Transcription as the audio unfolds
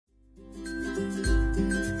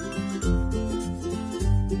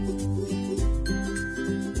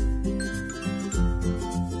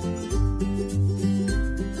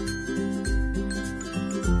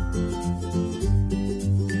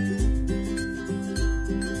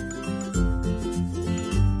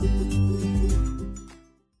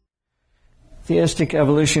Theistic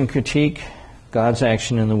Evolution Critique, God's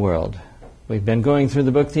Action in the World. We've been going through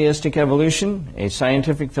the book Theistic Evolution, a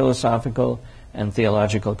scientific, philosophical, and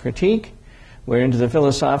theological critique. We're into the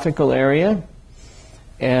philosophical area,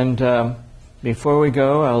 and before we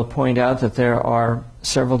go, I'll point out that there are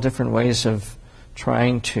several different ways of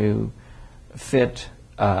trying to fit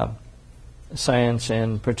science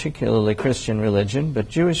and particularly Christian religion, but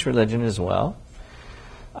Jewish religion as well,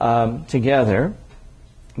 together.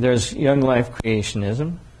 There's young life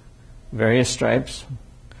creationism, various stripes.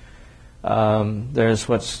 There's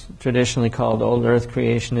what's traditionally called old earth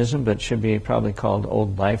creationism, but should be probably called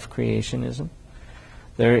old life creationism.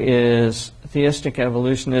 There is theistic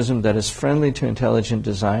evolutionism that is friendly to intelligent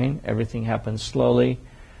design. Everything happens slowly,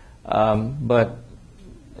 but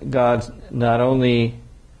God not only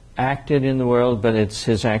acted in the world, but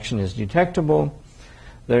His action is detectable.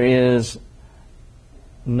 There is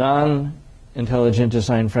non-intelligent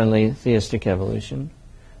design-friendly theistic evolution,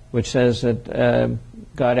 which says that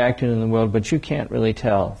God acted in the world, but you can't really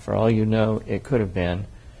tell. For all you know, it could have been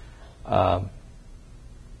an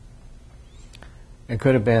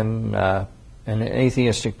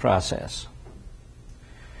atheistic process.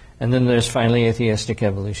 And then there's finally atheistic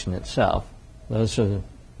evolution itself. Those are the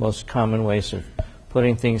most common ways of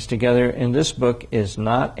putting things together. And this book is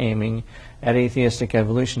not aiming at atheistic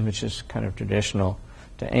evolution, which is kind of traditional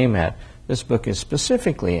to aim at. This book is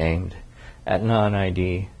specifically aimed at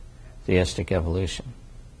non-ID theistic evolution.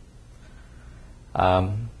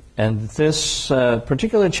 And this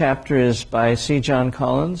particular chapter is by C. John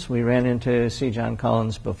Collins. We ran into C. John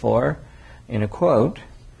Collins before in a quote,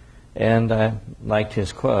 and I liked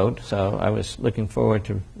his quote, so I was looking forward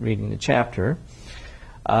to reading the chapter.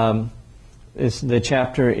 The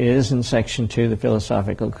chapter is in Section 2, the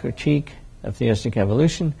Philosophical Critique of Theistic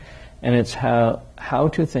Evolution, and it's how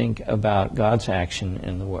to think about God's action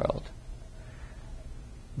in the world.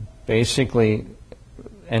 Basically,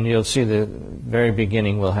 and you'll see the very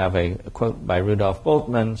beginning will have a quote by Rudolf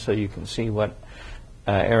Bultmann, so you can see what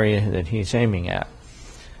area that he's aiming at.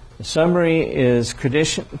 The summary is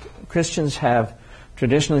Christians have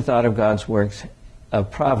traditionally thought of God's works of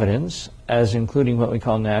providence as including what we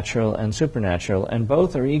call natural and supernatural, and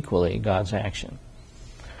both are equally God's action.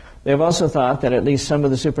 They have also thought that at least some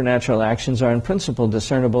of the supernatural actions are in principle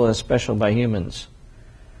discernible as special by humans.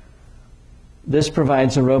 This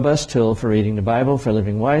provides a robust tool for reading the Bible, for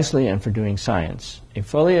living wisely, and for doing science. A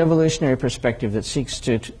fully evolutionary perspective that seeks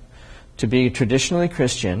to be traditionally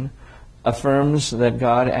Christian affirms that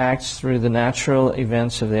God acts through the natural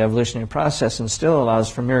events of the evolutionary process and still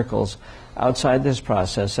allows for miracles outside this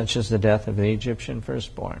process, such as the death of the Egyptian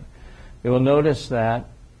firstborn. You will notice that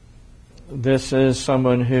this is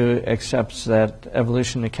someone who accepts that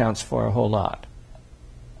evolution accounts for a whole lot.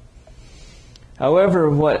 However,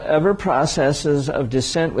 whatever processes of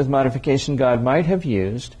descent with modification God might have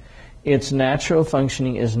used, its natural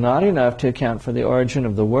functioning is not enough to account for the origin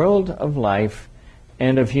of the world, of life,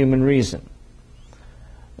 and of human reason.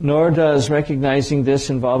 Nor does recognizing this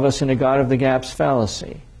involve us in a God of the gaps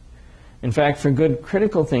fallacy. In fact, for good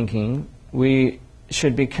critical thinking, we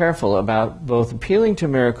should be careful about both appealing to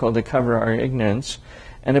miracle to cover our ignorance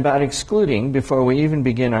and about excluding, before we even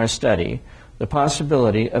begin our study, the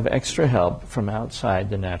possibility of extra help from outside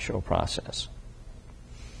the natural process.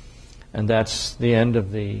 And that's the end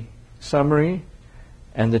of the summary,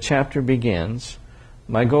 and the chapter begins.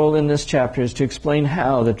 My goal in this chapter is to explain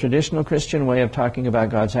how the traditional Christian way of talking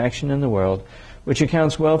about God's action in the world, which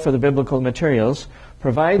accounts well for the biblical materials,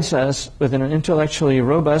 provides us with an intellectually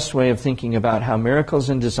robust way of thinking about how miracles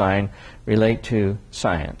and design relate to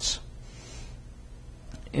science.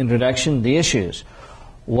 Introduction, the issues.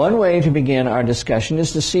 One way to begin our discussion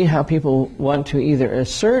is to see how people want to either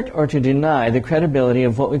assert or to deny the credibility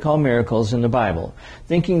of what we call miracles in the Bible,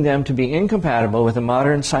 thinking them to be incompatible with a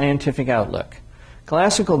modern scientific outlook.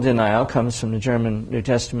 Classical denial comes from the German New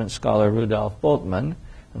Testament scholar Rudolf Bultmann,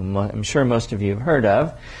 whom I'm sure most of you have heard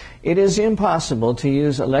of. It is impossible to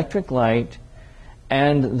use electric light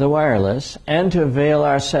and the wireless and to avail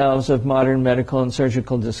ourselves of modern medical and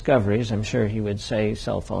surgical discoveries. I'm sure he would say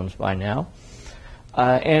cell phones by now.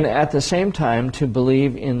 And at the same time to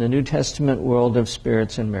believe in the New Testament world of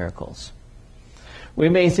spirits and miracles. We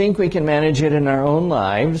may think we can manage it in our own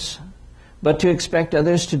lives, but to expect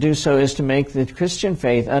others to do so is to make the Christian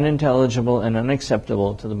faith unintelligible and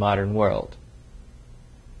unacceptable to the modern world.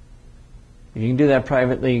 If you can do that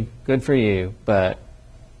privately, good for you, but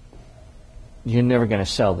you're never going to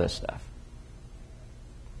sell this stuff.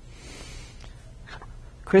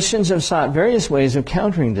 Christians have sought various ways of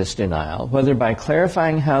countering this denial, whether by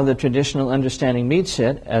clarifying how the traditional understanding meets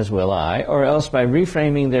it, as will I, or else by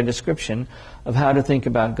reframing their description of how to think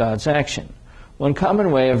about God's action. One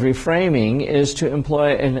common way of reframing is to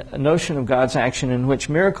employ a notion of God's action in which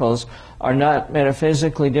miracles are not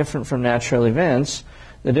metaphysically different from natural events.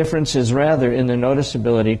 The difference is rather in their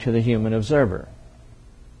noticeability to the human observer.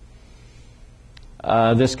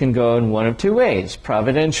 This can go in one of two ways.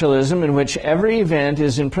 Providentialism, in which every event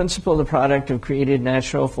is in principle the product of created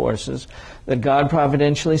natural forces that God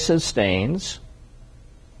providentially sustains.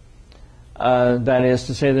 That is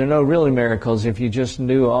to say, there are no really miracles. If you just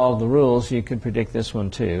knew all the rules, you could predict this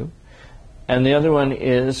one too. And the other one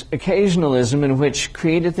is occasionalism, in which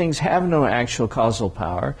created things have no actual causal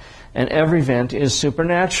power, and every event is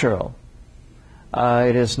supernatural.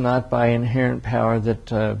 It is not by inherent power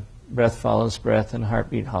that breath follows breath and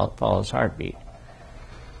heartbeat follows heartbeat.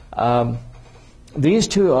 These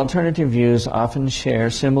two alternative views often share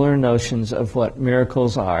similar notions of what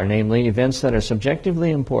miracles are, namely events that are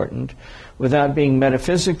subjectively important without being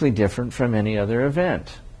metaphysically different from any other event.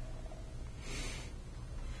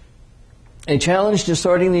 A challenge to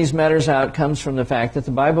sorting these matters out comes from the fact that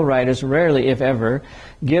the Bible writers rarely, if ever,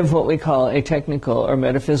 give what we call a technical or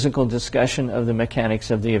metaphysical discussion of the mechanics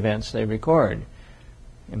of the events they record.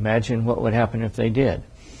 Imagine what would happen if they did.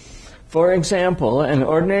 For example, an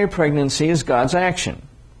ordinary pregnancy is God's action.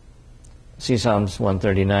 See Psalms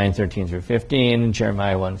 139, 13 through 15, and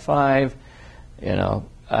Jeremiah 1:5.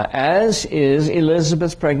 As is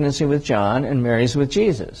Elizabeth's pregnancy with John and Mary's with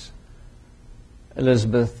Jesus.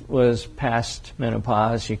 Elizabeth was past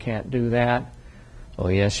menopause. You can't do that. Oh,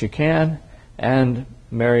 yes, you can. And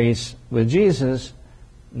Mary's with Jesus,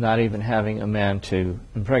 not even having a man to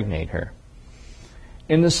impregnate her.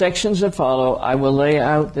 In the sections that follow, I will lay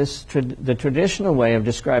out the traditional way of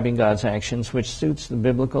describing God's actions, which suits the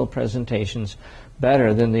biblical presentations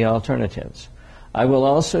better than the alternatives. I will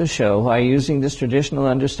also show why using this traditional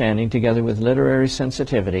understanding together with literary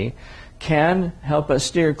sensitivity can help us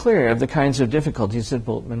steer clear of the kinds of difficulties that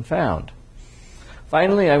Bultmann found.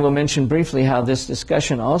 Finally, I will mention briefly how this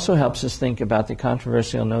discussion also helps us think about the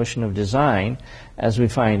controversial notion of design as we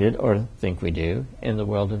find it, or think we do, in the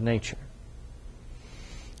world of nature.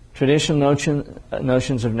 Traditional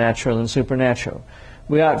notions of natural and supernatural.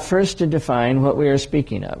 We ought first to define what we are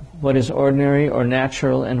speaking of, what is ordinary or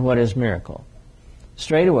natural and what is miracle.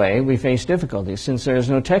 Straight away, we face difficulties since there is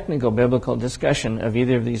no technical biblical discussion of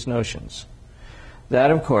either of these notions.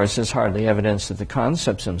 That, of course, is hardly evidence that the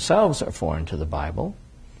concepts themselves are foreign to the Bible.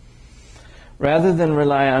 Rather than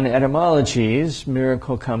rely on etymologies,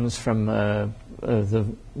 miracle comes from the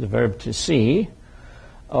verb to see,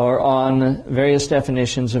 or on various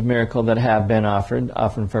definitions of miracle that have been offered,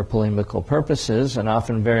 often for polemical purposes and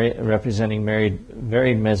often representing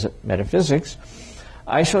varied metaphysics,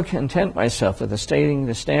 I shall content myself with stating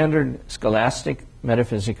the standard scholastic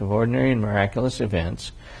metaphysic of ordinary and miraculous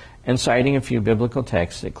events and citing a few biblical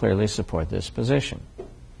texts that clearly support this position.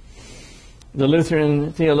 The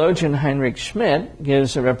Lutheran theologian Heinrich Schmidt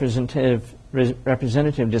gives a representative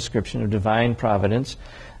description of divine providence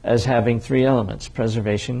as having three elements: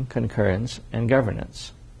 preservation, concurrence, and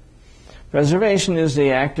governance. Preservation is the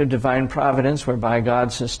act of divine providence whereby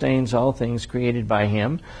God sustains all things created by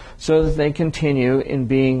Him so that they continue in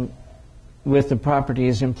being with the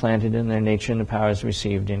properties implanted in their nature and the powers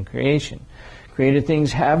received in creation. Created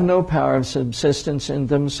things have no power of subsistence in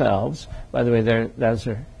themselves. By the way, those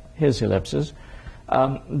are his ellipses.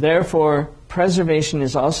 Therefore, preservation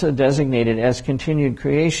is also designated as continued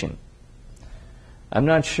creation. I'm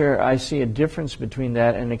not sure I see a difference between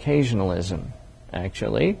that and occasionalism,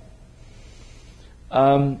 actually.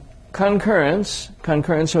 Concurrence,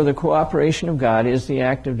 or the cooperation of God, is the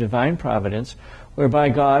act of divine providence, whereby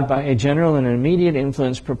God, by a general and immediate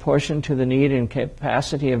influence proportioned to the need and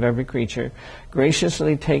capacity of every creature,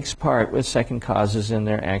 graciously takes part with second causes in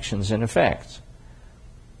their actions and effects.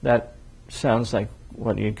 That sounds like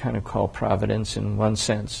what you'd kind of call providence in one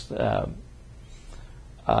sense.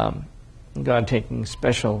 God taking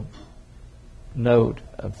special note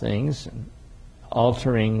of things and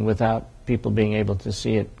altering without people being able to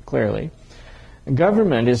see it clearly.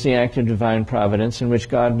 Government is the act of divine providence in which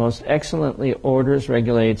God most excellently orders,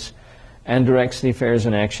 regulates, and directs the affairs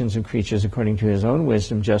and actions of creatures according to His own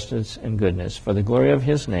wisdom, justice, and goodness, for the glory of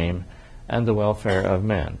His name and the welfare of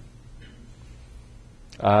men.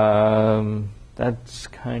 That's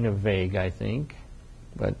kind of vague, I think,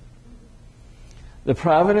 but the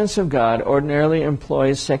providence of God ordinarily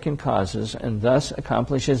employs second causes and thus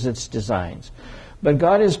accomplishes its designs. But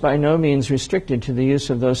God is by no means restricted to the use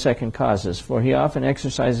of those second causes, for he often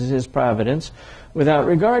exercises his providence without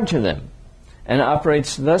regard to them, and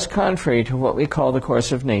operates thus contrary to what we call the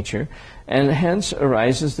course of nature, and hence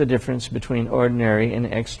arises the difference between ordinary and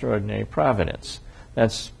extraordinary providence.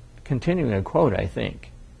 That's continuing a quote, I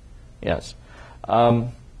think. Yes.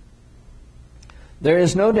 There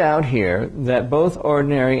is no doubt here that both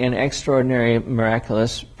ordinary and extraordinary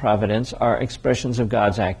miraculous providence are expressions of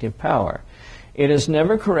God's active power. It is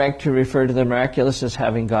never correct to refer to the miraculous as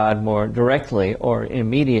having God more directly or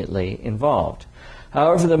immediately involved.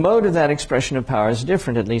 However, the mode of that expression of power is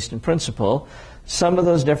different, at least in principle. Some of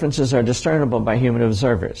those differences are discernible by human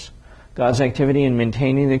observers. God's activity in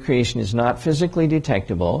maintaining the creation is not physically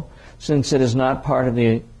detectable, since it is not part of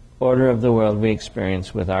the order of the world we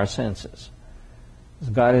experience with our senses.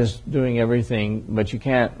 God is doing everything, but you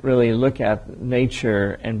can't really look at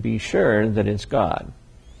nature and be sure that it's God,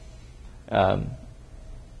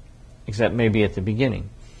 except maybe at the beginning.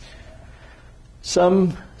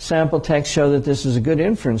 Some sample texts show that this is a good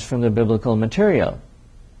inference from the biblical material.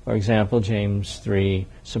 For example, James 3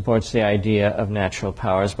 supports the idea of natural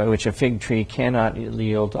powers by which a fig tree cannot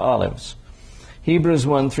yield olives. Hebrews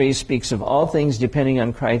 1:3 speaks of all things depending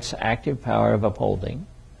on Christ's active power of upholding.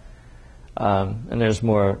 And there's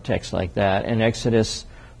more text like that. And Exodus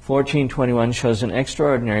 14:21 shows an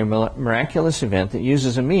extraordinary miraculous event that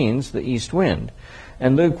uses a means, the east wind.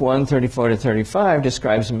 And Luke 1:34-35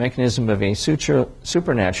 describes a mechanism of a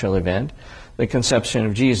supernatural event, the conception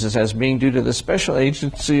of Jesus, as being due to the special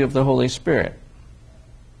agency of the Holy Spirit.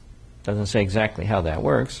 Doesn't say exactly how that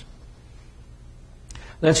works.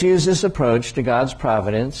 Let's use this approach to God's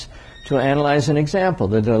providence to analyze an example,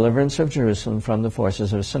 the deliverance of Jerusalem from the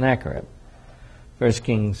forces of Sennacherib. 1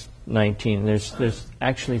 Kings 19, there's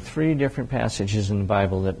actually 3 different passages in the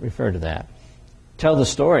Bible that refer to that. Tell the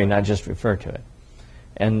story, not just refer to it.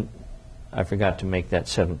 And I forgot to make that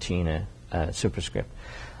 17 a superscript.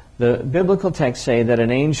 The biblical texts say that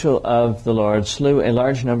an angel of the Lord slew a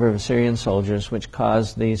large number of Assyrian soldiers, which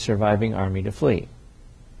caused the surviving army to flee.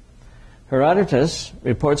 Herodotus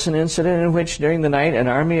reports an incident in which during the night an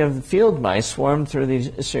army of field mice swarmed through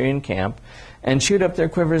the Assyrian camp and chewed up their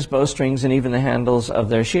quivers, bowstrings, and even the handles of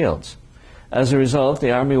their shields. As a result,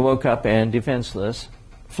 the army woke up and, defenseless,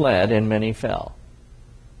 fled, and many fell.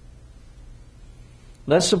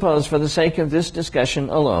 Let's suppose, for the sake of this discussion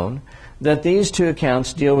alone, that these 2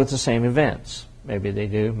 accounts deal with the same events. Maybe they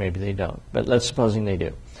do, maybe they don't. But let's supposing they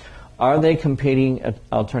do. Are they competing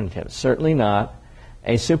alternatives? Certainly not.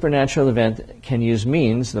 A supernatural event can use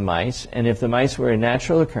means, the mice, and if the mice were a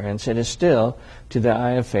natural occurrence, it is still, to the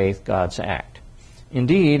eye of faith, God's act.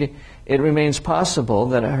 Indeed, it remains possible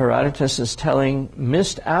that Herodotus' telling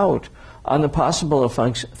missed out on the possible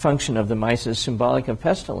function of the mice as symbolic of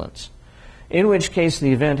pestilence, in which case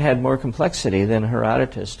the event had more complexity than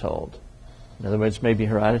Herodotus told. In other words, maybe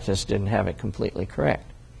Herodotus didn't have it completely correct.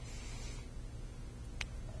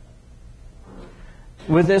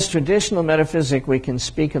 With this traditional metaphysic, we can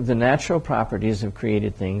speak of the natural properties of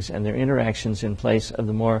created things and their interactions in place of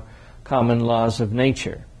the more common laws of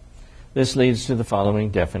nature. This leads to the following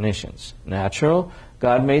definitions. Natural,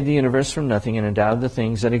 God made the universe from nothing and endowed the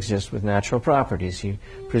things that exist with natural properties. He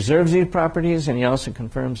preserves these properties, and he also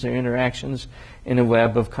confirms their interactions in a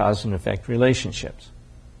web of cause and effect relationships.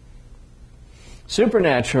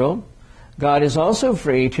 Supernatural, God is also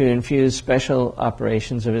free to infuse special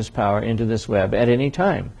operations of his power into this web at any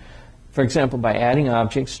time. For example, by adding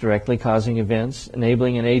objects, directly causing events,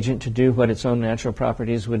 enabling an agent to do what its own natural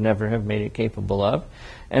properties would never have made it capable of,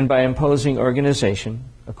 and by imposing organization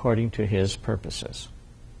according to his purposes.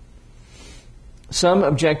 Some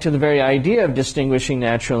object to the very idea of distinguishing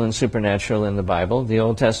natural and supernatural in the Bible. The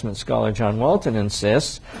Old Testament scholar John Walton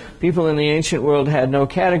insists people in the ancient world had no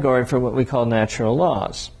category for what we call natural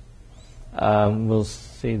laws. We'll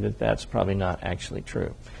see that that's probably not actually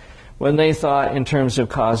true. When they thought in terms of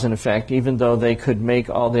cause and effect, even though they could make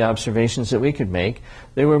all the observations that we could make,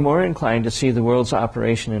 they were more inclined to see the world's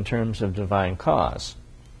operation in terms of divine cause.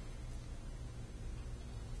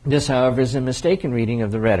 This, however, is a mistaken reading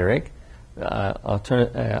of the rhetoric.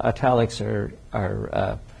 Italics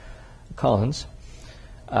are Collins,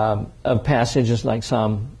 of passages like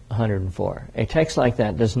Psalm 104. A text like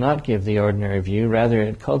that does not give the ordinary view. Rather,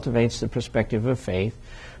 it cultivates the perspective of faith,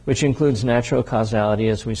 which includes natural causality,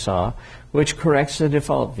 as we saw, which corrects the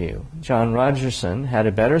default view. John Rogerson had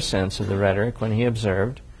a better sense of the rhetoric when he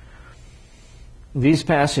observed, these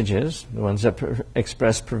passages, the ones that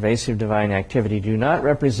express pervasive divine activity, do not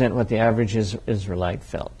represent what the average Israelite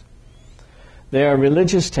felt. They are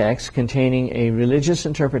religious texts containing a religious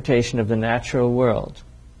interpretation of the natural world.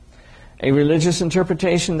 A religious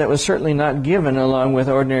interpretation that was certainly not given along with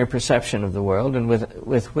ordinary perception of the world, and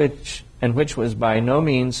which was by no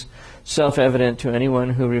means self-evident to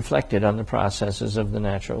anyone who reflected on the processes of the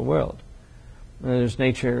natural world. There's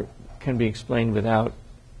nature can be explained without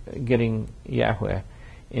getting Yahweh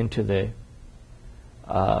into the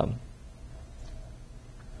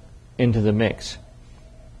mix.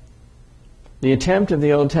 The attempt of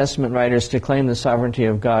the Old Testament writers to claim the sovereignty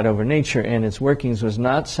of God over nature and its workings was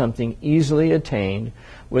not something easily attained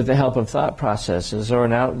with the help of thought processes or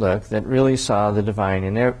an outlook that readily saw the divine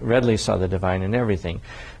in everything.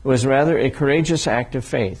 It was rather a courageous act of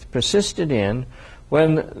faith, persisted in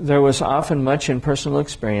when there was often much impersonal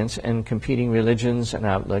experience and competing religions and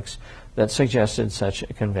outlooks that suggested such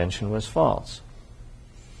a convention was false.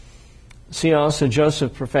 See also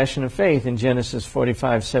Joseph's profession of faith in Genesis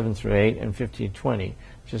 45, 7 through 8 and 50:20,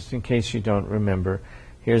 just in case you don't remember.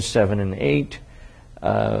 Here's 7 and 8,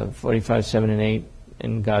 45, 7 and 8,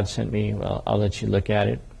 and God sent me. Well, I'll let you look at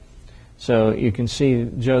it. So you can see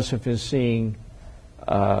Joseph is seeing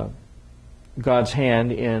God's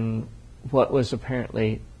hand in what was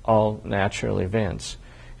apparently all natural events.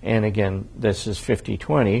 And again, this is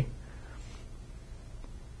 50:20.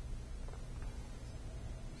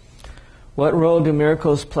 What role do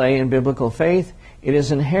miracles play in biblical faith? It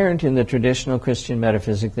is inherent in the traditional Christian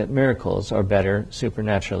metaphysic that miracles, or better,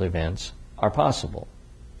 supernatural events, are possible.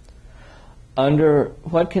 Under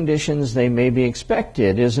what conditions they may be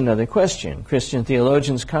expected is another question. Christian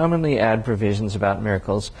theologians commonly add provisions about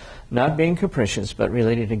miracles not being capricious, but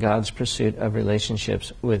related to God's pursuit of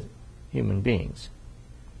relationships with human beings.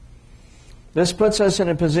 This puts us in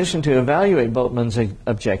a position to evaluate Bultmann's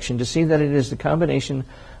objection, to see that it is the combination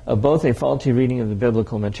of both a faulty reading of the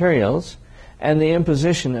biblical materials and the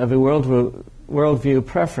imposition of a worldview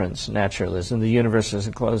preference, naturalism, the universe as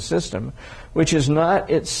a closed system, which is not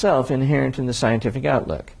itself inherent in the scientific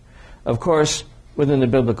outlook. Of course, within the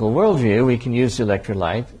biblical worldview, we can use electric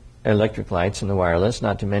lights and the wireless,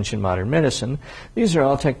 not to mention modern medicine. These are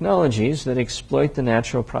all technologies that exploit the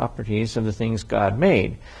natural properties of the things God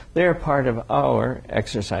made. They are part of our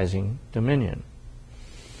exercising dominion.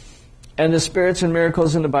 And the spirits and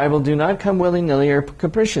miracles in the Bible do not come willy-nilly or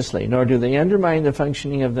capriciously, nor do they undermine the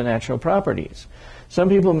functioning of the natural properties. Some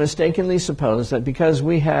people mistakenly suppose that because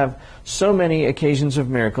we have so many occasions of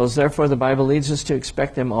miracles, therefore the Bible leads us to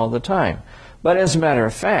expect them all the time. But as a matter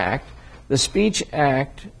of fact, the speech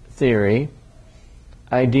act theory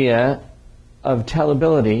idea of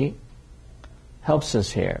tellability helps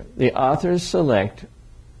us here. The authors select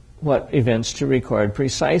what events to record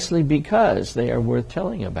precisely because they are worth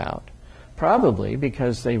telling about. Probably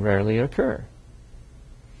because they rarely occur.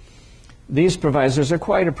 These provisos are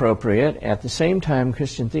quite appropriate. At the same time,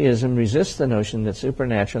 Christian theism resists the notion that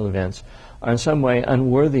supernatural events are in some way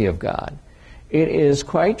unworthy of God. It is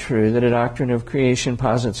quite true that a doctrine of creation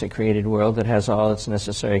posits a created world that has all its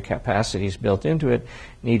necessary capacities built into it,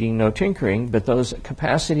 needing no tinkering, but those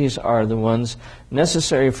capacities are the ones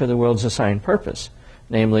necessary for the world's assigned purpose,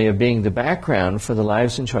 namely of being the background for the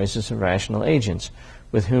lives and choices of rational agents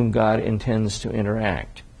with whom God intends to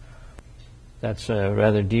interact. That's a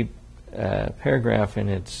rather deep paragraph, and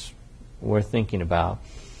it's worth thinking about.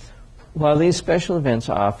 While these special events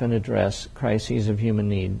often address crises of human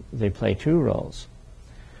need, they play two roles.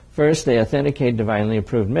 First, they authenticate divinely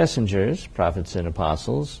approved messengers, prophets and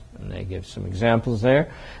apostles, and they give some examples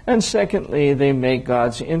there. And secondly, they make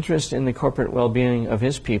God's interest in the corporate well-being of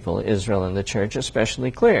His people, Israel and the church,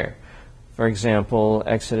 especially clear. For example,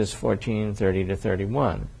 Exodus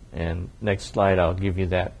 14:30-31. And next slide, I'll give you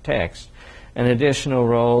that text. An additional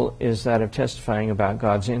role is that of testifying about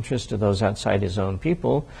God's interest to those outside His own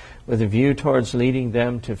people with a view towards leading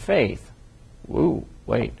them to faith. We'll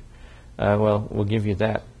give you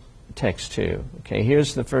that text too. Okay,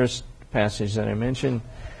 here's the first passage that I mentioned.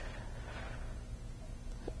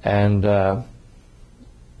 And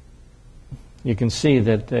you can see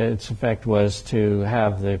that its effect was to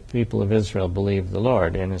have the people of Israel believe the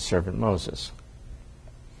Lord and His servant Moses.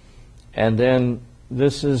 And then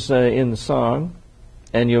this is in the song,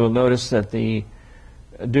 and you'll notice that the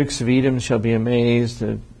dukes of Edom shall be amazed,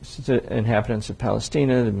 the inhabitants of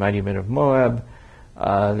Palestina, the mighty men of Moab,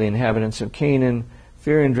 the inhabitants of Canaan.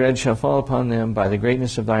 Fear and dread shall fall upon them. By the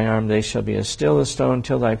greatness of thy arm they shall be as still as stone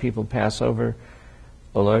till thy people pass over.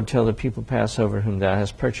 O Lord, till the people pass over whom thou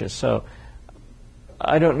hast purchased. So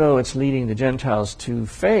I don't know it's leading the Gentiles to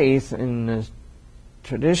faith in the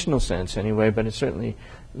traditional sense anyway, but it's certainly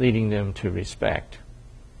leading them to respect.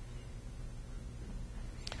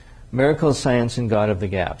 Miracle science and God of the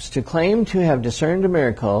gaps. To claim to have discerned a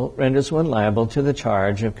miracle renders one liable to the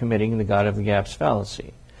charge of committing the God of the gaps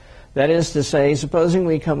fallacy. That is to say, supposing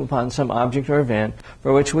we come upon some object or event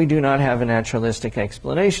for which we do not have a naturalistic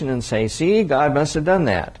explanation and say, see, God must have done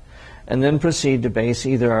that, and then proceed to base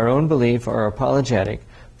either our own belief or apologetic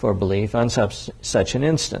for belief on such an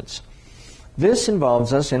instance. This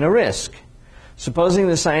involves us in a risk. Supposing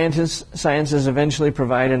the sciences eventually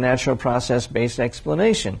provide a natural process-based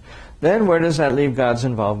explanation, then where does that leave God's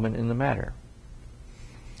involvement in the matter?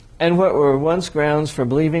 And what were once grounds for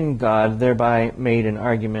believing God thereby made an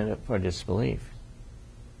argument for disbelief.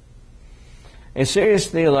 A serious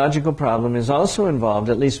theological problem is also involved,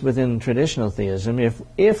 at least within traditional theism,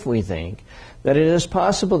 if we think that it is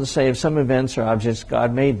possible to say of some events or objects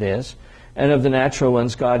God made this, and of the natural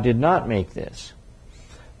ones God did not make this.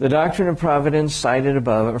 The doctrine of providence cited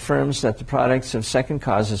above affirms that the products of second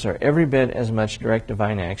causes are every bit as much direct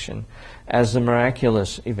divine action as the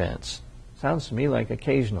miraculous events. Sounds to me like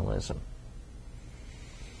occasionalism.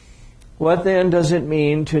 What then does it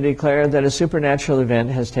mean to declare that a supernatural event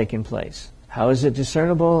has taken place? How is it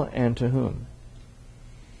discernible, and to whom?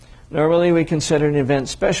 Normally we consider an event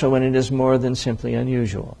special when it is more than simply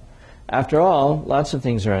unusual. After all, lots of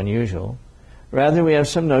things are unusual. Rather, we have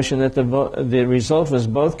some notion that the result was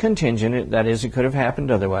both contingent, that is, it could have happened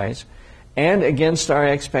otherwise, and against our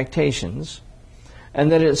expectations,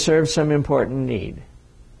 and that it served some important need.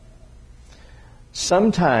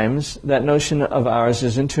 Sometimes that notion of ours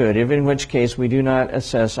is intuitive, in which case we do not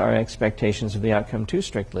assess our expectations of the outcome too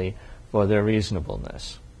strictly for their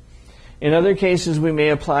reasonableness. In other cases, we may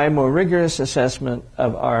apply more rigorous assessment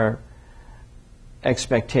of our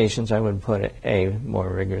expectations. I would put a more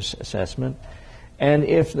rigorous assessment. And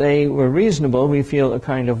if they were reasonable, we feel a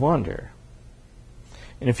kind of wonder.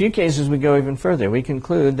 In a few cases, we go even further. We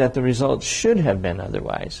conclude that the result should have been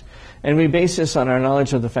otherwise, and we base this on our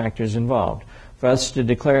knowledge of the factors involved. For us to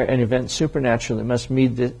declare an event supernatural, it must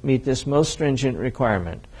meet this most stringent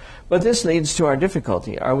requirement. But this leads to our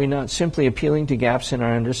difficulty. Are we not simply appealing to gaps in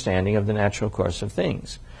our understanding of the natural course of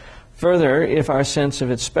things? Further, if our sense of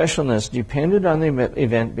its specialness depended on the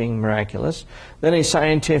event being miraculous, then a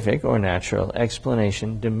scientific or natural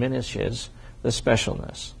explanation diminishes the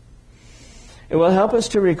specialness. It will help us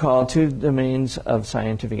to recall two domains of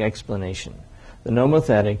scientific explanation, the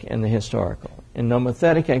nomothetic and the historical. In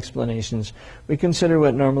nomothetic explanations, we consider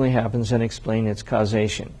what normally happens and explain its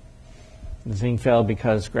causation. The thing fell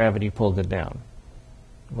because gravity pulled it down,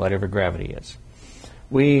 whatever gravity is.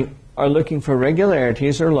 We are looking for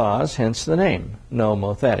regularities or laws, hence the name,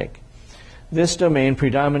 nomothetic. This domain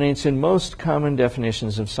predominates in most common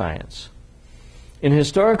definitions of science. In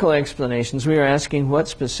historical explanations, we are asking what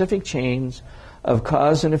specific chains of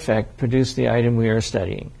cause and effect produce the item we are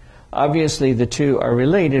studying. Obviously, the two are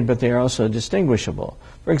related, but they are also distinguishable.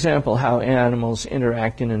 For example, how animals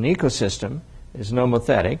interact in an ecosystem is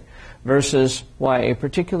nomothetic, versus why a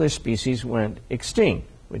particular species went extinct,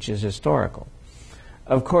 which is historical.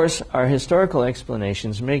 Of course, our historical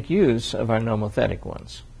explanations make use of our nomothetic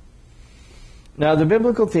ones. Now, the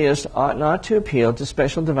biblical theist ought not to appeal to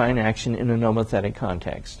special divine action in a nomothetic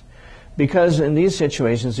context, because in these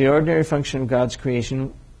situations, the ordinary function of God's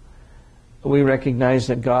creation, we recognize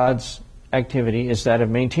that God's activity is that of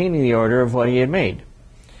maintaining the order of what He had made.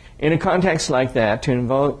 In a context like that, to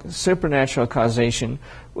invoke supernatural causation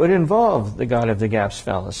would involve the God of the gaps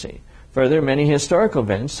fallacy. Further, many historical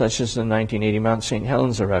events, such as the 1980 Mount St.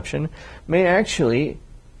 Helens eruption, may actually,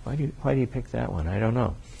 why do you pick that one? I don't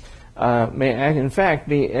know, may in fact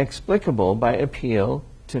be explicable by appeal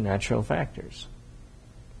to natural factors.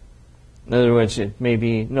 In other words, it may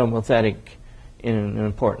be nomothetic in an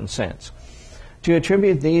important sense. To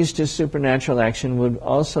attribute these to supernatural action would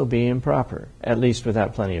also be improper, at least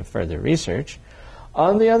without plenty of further research.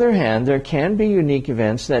 On the other hand, there can be unique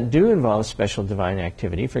events that do involve special divine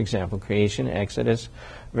activity, for example, creation, Exodus,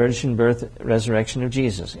 virgin birth, resurrection of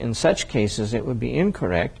Jesus. In such cases, it would be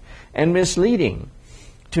incorrect and misleading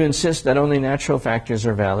to insist that only natural factors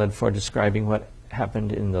are valid for describing what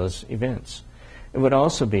happened in those events. It would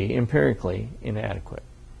also be empirically inadequate.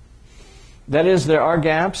 That is, there are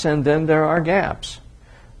gaps, and then there are gaps.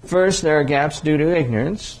 First, there are gaps due to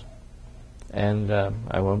ignorance, and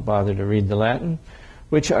I won't bother to read the Latin,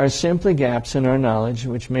 which are simply gaps in our knowledge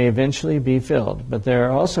which may eventually be filled. But there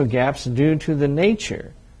are also gaps due to the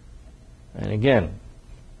nature, and again,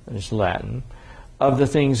 there's Latin, of the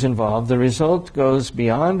things involved. The result goes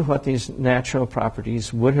beyond what these natural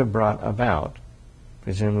properties would have brought about,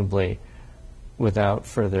 presumably without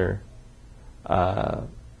further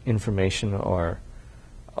information or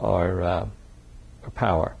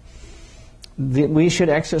power. We should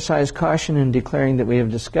exercise caution in declaring that we have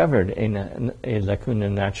discovered a lacuna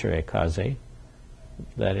naturae causae,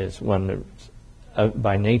 that is, one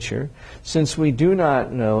by nature, since we do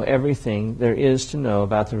not know everything there is to know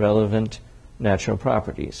about the relevant natural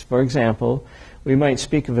properties. For example, we might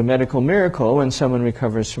speak of a medical miracle when someone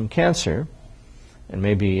recovers from cancer, and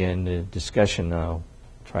maybe in the discussion I'll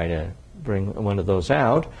try to bring one of those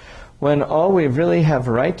out, when all we really have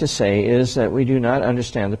a right to say is that we do not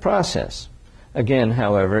understand the process. Again,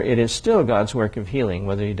 however, it is still God's work of healing,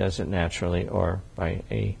 whether he does it naturally or by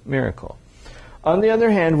a miracle. On the other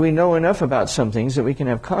hand, we know enough about some things that we can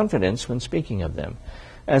have confidence when speaking of them.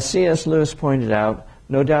 As C.S. Lewis pointed out,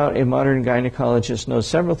 no doubt a modern gynecologist knows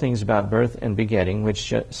several things about birth and begetting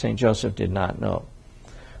which St. Joseph did not know.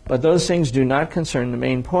 But those things do not concern the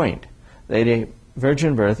main point, that a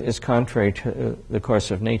virgin birth is contrary to the course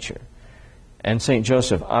of nature. And St.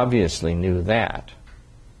 Joseph obviously knew that,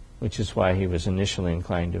 which is why he was initially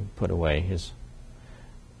inclined to put away his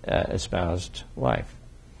espoused wife.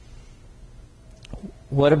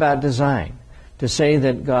 What about design? To say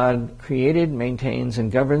that God created, maintains,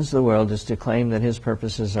 and governs the world is to claim that his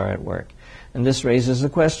purposes are at work. And this raises the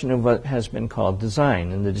question of what has been called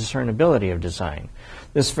design and the discernibility of design.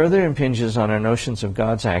 This further impinges on our notions of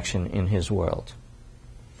God's action in his world.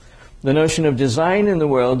 The notion of design in the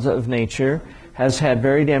world of nature has had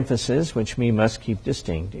varied emphasis, which we must keep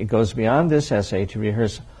distinct. It goes beyond this essay to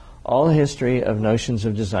rehearse all history of notions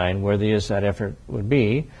of design, worthy as that effort would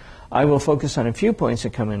be. I will focus on a few points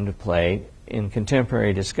that come into play in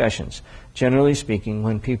contemporary discussions. Generally speaking,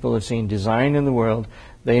 when people have seen design in the world,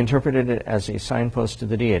 they interpreted it as a signpost to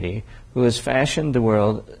the deity, who has fashioned the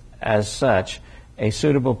world as such a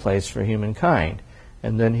suitable place for humankind.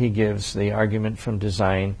 And then he gives the argument from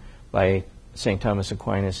design by St. Thomas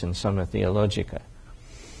Aquinas in Summa Theologica.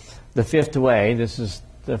 The fifth way, this is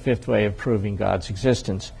the fifth way of proving God's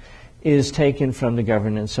existence, is taken from the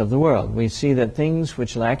governance of the world. We see that things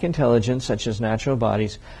which lack intelligence, such as natural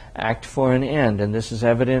bodies, act for an end, and this is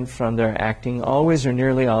evident from their acting always or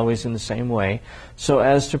nearly always in the same way, so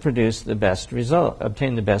as to produce the best result,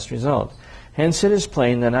 obtain the best result. Hence it is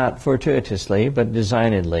plain that not fortuitously, but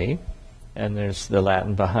designedly, and there's the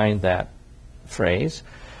Latin behind that phrase,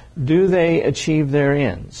 do they achieve their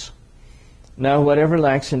ends. Now, whatever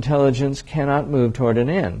lacks intelligence cannot move toward an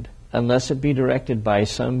end, unless it be directed by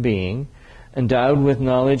some being, endowed with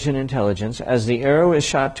knowledge and intelligence, as the arrow is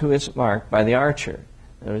shot to its mark by the archer.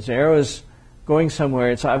 In other words, the arrow is going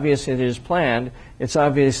somewhere, it's obvious it is planned, it's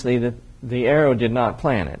obviously that the arrow did not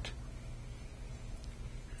plan it.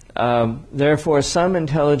 Therefore, some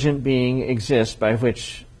intelligent being exists by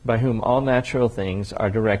whom all natural things are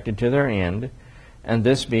directed to their end, and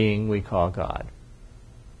this being we call God.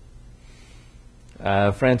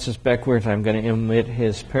 Francis Beckworth, I'm going to omit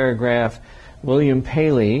his paragraph. William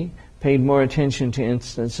Paley paid more attention to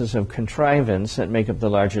instances of contrivance that make up the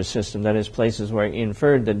larger system, that is, places where he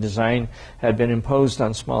inferred that design had been imposed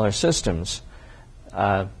on smaller systems,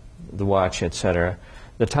 the watch, etc.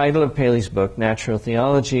 The title of Paley's book, Natural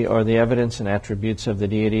Theology, or the Evidence and Attributes of the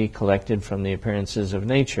Deity Collected from the Appearances of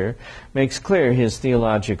Nature, makes clear his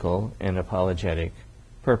theological and apologetic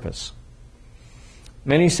purpose.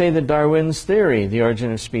 Many say that Darwin's theory, the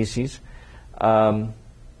origin of species, I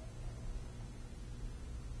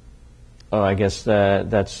guess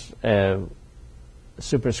that's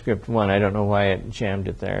superscript 1. I don't know why it jammed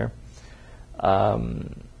it there.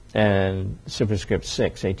 And superscript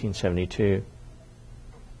 6, 1872.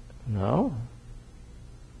 No?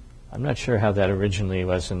 I'm not sure how that originally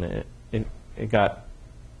was. It got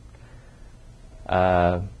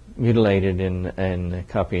mutilated in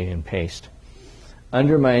copy and paste.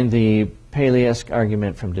 Undermined the Paley-esque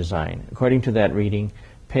argument from design. According to that reading,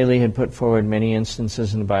 Paley had put forward many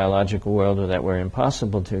instances in the biological world that were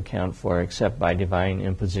impossible to account for except by divine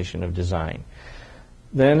imposition of design.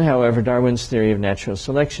 Then, however, Darwin's theory of natural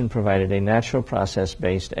selection provided a natural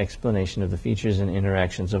process-based explanation of the features and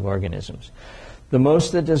interactions of organisms. The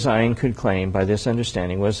most that design could claim by this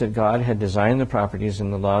understanding was that God had designed the properties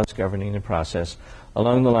and the laws governing the process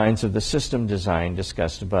along the lines of the system design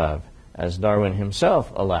discussed above, as Darwin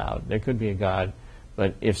himself allowed. There could be a God,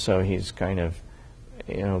 but if so, he's kind of,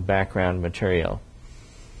 background material.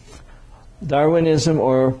 Darwinism,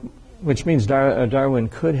 which means Darwin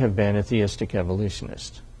could have been a theistic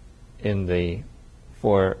evolutionist in the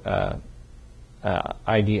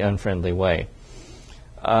ID unfriendly way.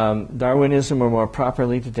 Darwinism, or more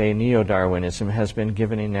properly today, neo-Darwinism, has been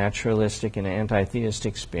given a naturalistic and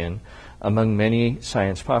anti-theistic spin among many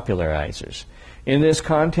science popularizers. In this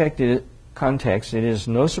context, it is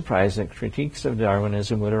no surprise that critiques of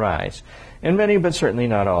Darwinism would arise, and many, but certainly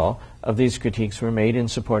not all, of these critiques were made in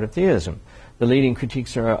support of theism. The leading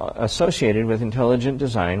critiques are associated with intelligent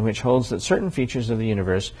design, which holds that certain features of the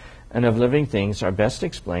universe and of living things are best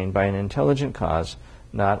explained by an intelligent cause,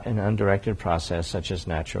 not an undirected process such as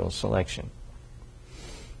natural selection.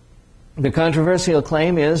 The controversial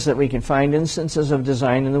claim is that we can find instances of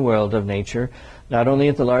design in the world of nature, not only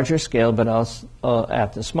at the larger scale but also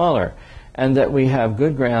at the smaller, and that we have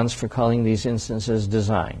good grounds for calling these instances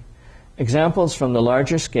design. Examples from the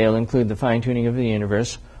larger scale include the fine-tuning of the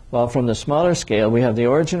universe, while from the smaller scale we have the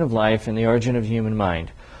origin of life and the origin of human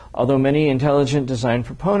mind. Although many intelligent design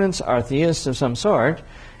proponents are theists of some sort,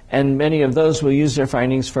 and many of those will use their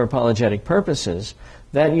findings for apologetic purposes,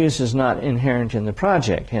 that use is not inherent in the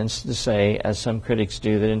project. Hence to say, as some critics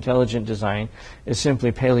do, that intelligent design is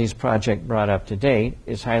simply Paley's project brought up to date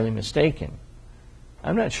is highly mistaken.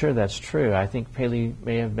 I'm not sure that's true. I think Paley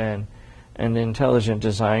may have been an intelligent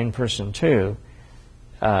design person too,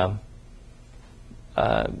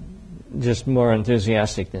 just more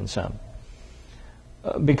enthusiastic than some.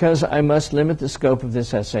 Because I must limit the scope of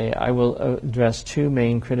this essay, I will address two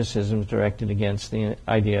main criticisms directed against the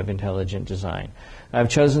idea of intelligent design. I've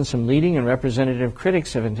chosen some leading and representative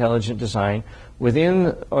critics of intelligent design within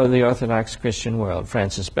the Orthodox Christian world: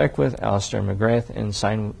 Francis Beckwith, Alistair McGrath, and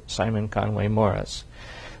Simon Conway Morris.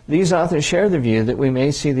 These authors share the view that we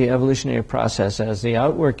may see the evolutionary process as the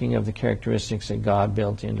outworking of the characteristics that God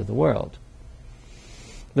built into the world.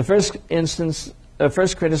 The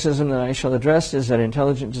first criticism that I shall address is that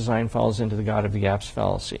intelligent design falls into the God of the gaps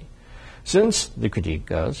fallacy. Since, the critique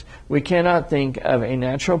goes, we cannot think of a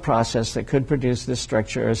natural process that could produce this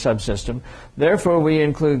structure or subsystem, therefore we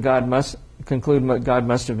conclude God must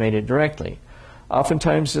have made it directly.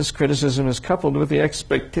 Oftentimes this criticism is coupled with the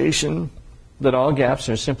expectation that all gaps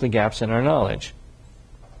are simply gaps in our knowledge.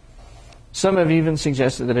 Some have even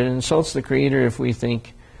suggested that it insults the Creator if we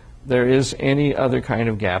think there is any other kind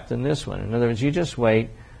of gap than this one. In other words, you just wait,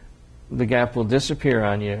 the gap will disappear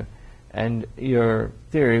on you, and your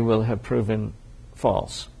theory will have proven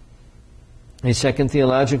false. A second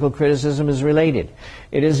theological criticism is related.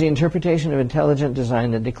 It is the interpretation of intelligent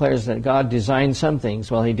design that declares that God designed some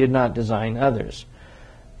things while he did not design others.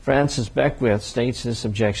 Francis Beckwith states this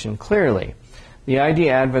objection clearly. The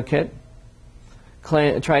idea advocate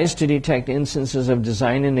tries to detect instances of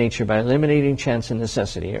design in nature by eliminating chance and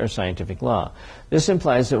necessity, or scientific law. This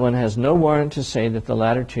implies that one has no warrant to say that the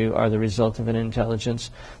latter two are the result of an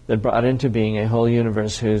intelligence that brought into being a whole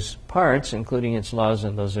universe whose parts, including its laws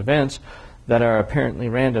and those events that are apparently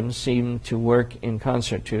random, seem to work in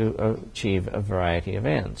concert to achieve a variety of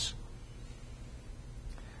ends.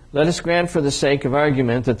 Let us grant for the sake of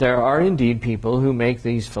argument that there are indeed people who make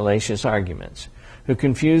these fallacious arguments, who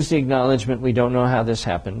confuse the acknowledgement we don't know how this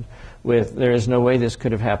happened with there is no way this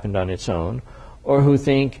could have happened on its own, or who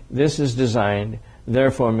think this is designed,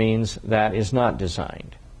 therefore means that is not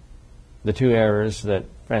designed. The two errors that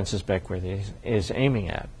Francis Beckwith is aiming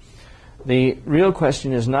at. The real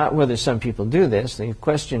question is not whether some people do this. The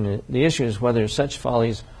issue is whether such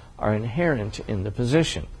follies are inherent in the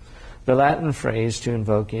position. The Latin phrase to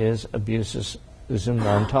invoke is abusus usum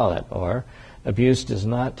non tollit, or abuse does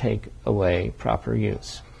not take away proper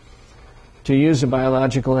use. To use a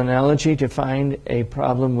biological analogy, to find a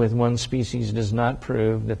problem with one species does not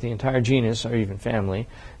prove that the entire genus, or even family,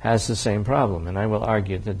 has the same problem, and I will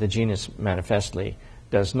argue that the genus manifestly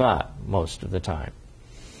does not most of the time.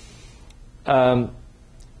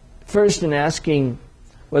 First, in asking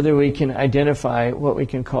whether we can identify what we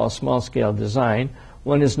can call small-scale design,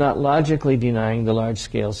 one is not logically denying the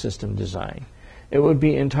large-scale system design. It would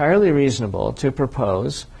be entirely reasonable to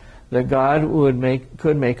propose that God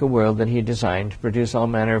could make a world that he designed to produce all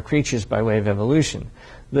manner of creatures by way of evolution.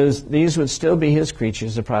 These would still be his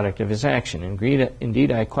creatures, the product of his action.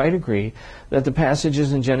 Indeed, I quite agree that the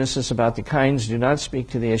passages in Genesis about the kinds do not speak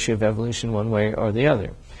to the issue of evolution one way or the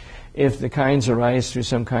other. If the kinds arise through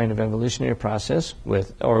some kind of evolutionary process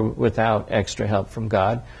with or without extra help from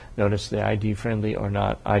God, notice the ID-friendly or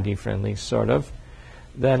not ID-friendly sort of,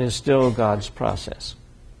 that is still God's process.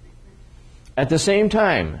 At the same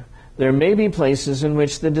time, there may be places in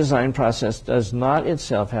which the design process does not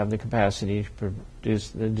itself have the capacity to produce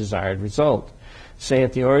the desired result. Say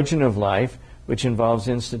at the origin of life, which involves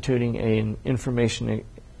instituting an information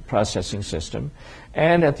processing system,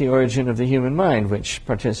 and at the origin of the human mind, which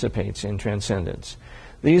participates in transcendence.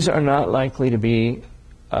 These are not likely to be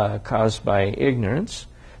caused by ignorance,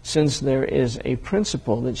 since there is a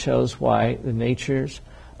principle that shows why the natures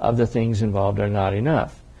of the things involved are not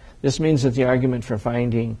enough. This means that the argument for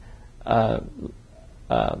finding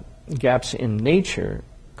gaps in nature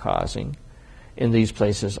causing in these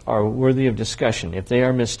places are worthy of discussion. If they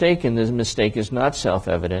are mistaken, the mistake is not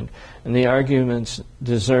self-evident, and the arguments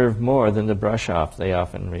deserve more than the brush-off they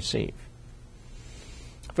often receive.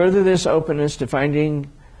 Further, this openness to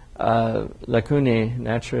finding lacunae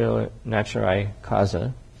naturae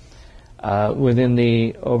causa within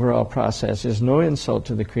the overall process is no insult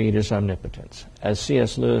to the Creator's omnipotence. As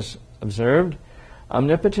C.S. Lewis observed,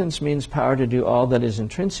 omnipotence means power to do all that is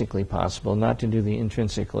intrinsically possible, not to do the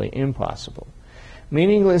intrinsically impossible.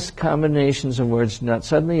 Meaningless combinations of words do not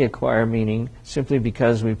suddenly acquire meaning simply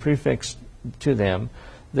because we prefix to them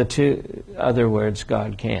the two other words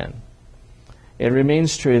God can. It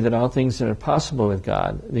remains true that all things that are possible with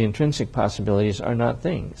God, the intrinsic possibilities, are not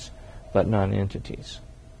things, but non-entities.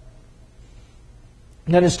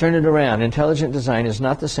 Let us turn it around. Intelligent design is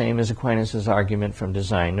not the same as Aquinas' argument from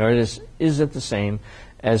design, nor is it the same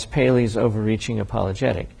as Paley's overreaching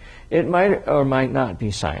apologetic. It might or might not be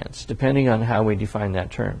science, depending on how we define that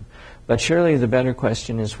term. But surely the better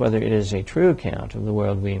question is whether it is a true account of the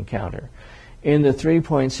world we encounter. In the 3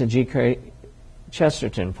 points that G.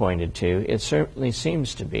 Chesterton pointed to, it certainly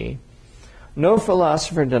seems to be. No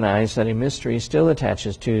philosopher denies that a mystery still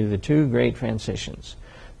attaches to the two great transitions,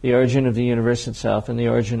 the origin of the universe itself and the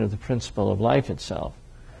origin of the principle of life itself.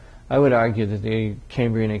 I would argue that the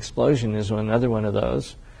Cambrian explosion is another one of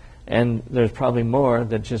those, and there's probably more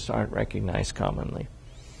that just aren't recognized commonly.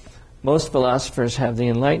 Most philosophers have the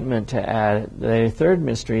enlightenment to add that a third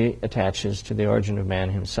mystery attaches to the origin of man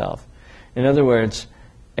himself. In other words,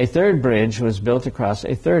 a third bridge was built across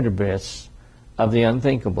a third abyss of the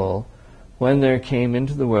unthinkable when there came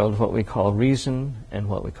into the world what we call reason and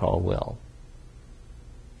what we call will.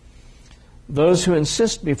 Those who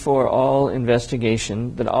insist before all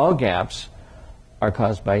investigation that all gaps are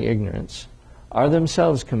caused by ignorance are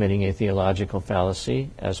themselves committing a theological fallacy,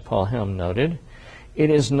 as Paul Helm noted. It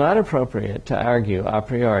is not appropriate to argue a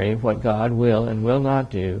priori what God will and will not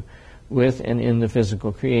do with and in the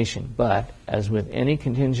physical creation, but, as with any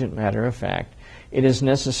contingent matter of fact, it is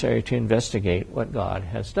necessary to investigate what God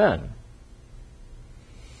has done.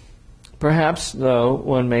 Perhaps, though,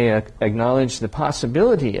 one may acknowledge the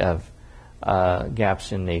possibility of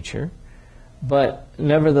gaps in nature, but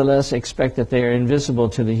nevertheless expect that they are invisible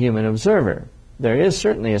to the human observer. There is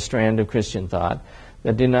certainly a strand of Christian thought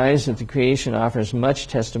that denies that the creation offers much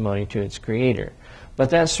testimony to its creator. But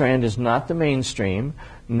that strand is not the mainstream,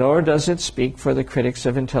 nor does it speak for the critics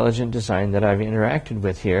of intelligent design that I've interacted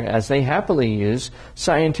with here, as they happily use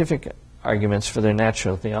scientific arguments for their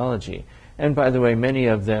natural theology. And by the way, many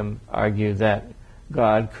of them argue that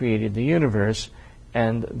God created the universe,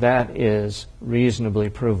 and that is reasonably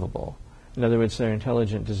provable. In other words, they're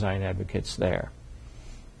intelligent design advocates there.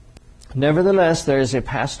 Nevertheless, there is a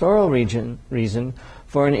pastoral reason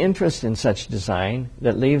for an interest in such design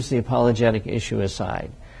that leaves the apologetic issue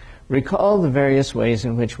aside. Recall the various ways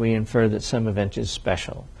in which we infer that some event is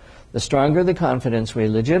special. The stronger the confidence we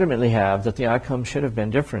legitimately have that the outcome should have been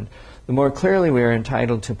different, the more clearly we are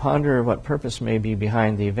entitled to ponder what purpose may be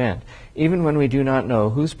behind the event, even when we do not know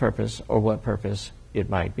whose purpose or what purpose it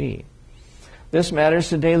might be. This matters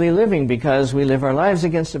to daily living because we live our lives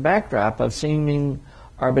against a backdrop of seeming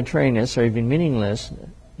arbitrariness or even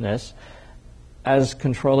meaninglessness as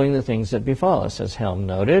controlling the things that befall us. As Helm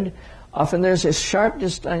noted, often there's a sharp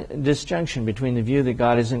disjunction between the view that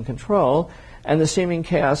God is in control and the seeming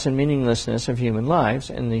chaos and meaninglessness of human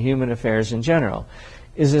lives and the human affairs in general.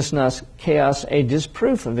 Is this not chaos a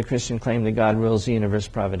disproof of the Christian claim that God rules the universe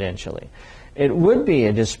providentially? It would be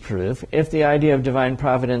a disproof if the idea of divine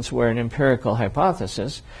providence were an empirical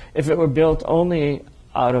hypothesis, if it were built only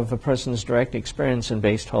out of a person's direct experience and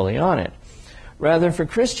based wholly on it. Rather, for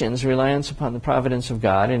Christians, reliance upon the providence of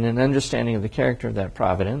God and an understanding of the character of that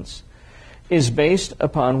providence is based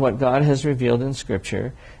upon what God has revealed in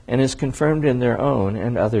Scripture and is confirmed in their own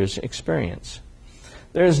and others' experience.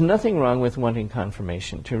 There is nothing wrong with wanting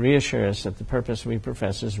confirmation to reassure us that the purpose we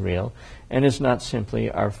profess is real and is not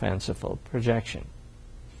simply our fanciful projection.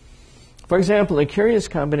 For example, a curious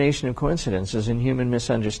combination of coincidences and human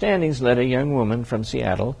misunderstandings led a young woman from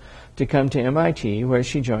Seattle to come to MIT, where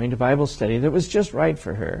she joined a Bible study that was just right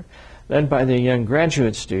for her, led by the young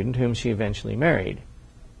graduate student whom she eventually married.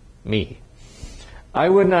 Me. I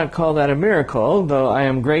would not call that a miracle, though I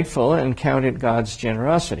am grateful and count it God's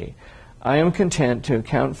generosity. I am content to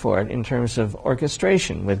account for it in terms of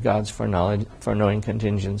orchestration with God's foreknowing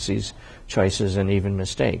contingencies, choices, and even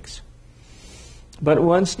mistakes. But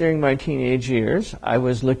once during my teenage years, I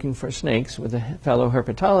was looking for snakes with a fellow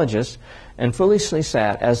herpetologist and foolishly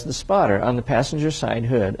sat as the spotter on the passenger side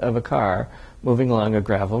hood of a car moving along a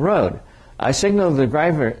gravel road. I signaled the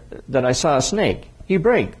driver that I saw a snake. He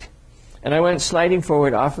braked, and I went sliding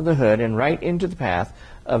forward off of the hood and right into the path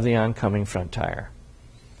of the oncoming front tire.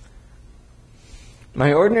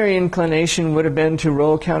 My ordinary inclination would have been to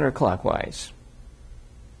roll counterclockwise.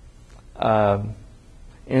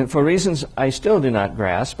 And for reasons I still do not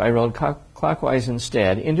grasp, I rolled clockwise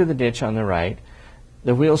instead into the ditch on the right.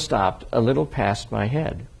 The wheel stopped a little past my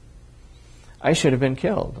head. I should have been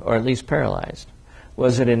killed, or at least paralyzed.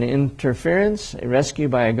 Was it an interference, a rescue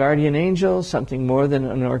by a guardian angel, something more than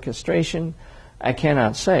an orchestration? I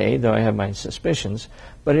cannot say, though I have my suspicions,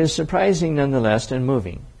 but it is surprising nonetheless and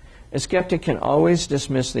moving. A skeptic can always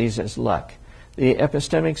dismiss these as luck. The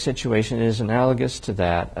epistemic situation is analogous to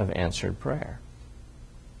that of answered prayer.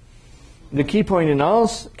 The key point in all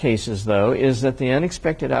cases, though, is that the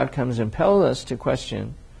unexpected outcomes impel us to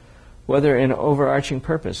question whether an overarching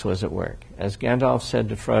purpose was at work. As Gandalf said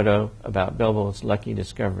to Frodo about Bilbo's lucky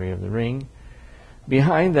discovery of the ring,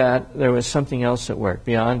 behind that there was something else at work,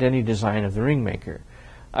 beyond any design of the ringmaker.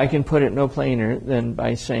 I can put it no plainer than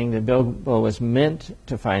by saying that Bilbo was meant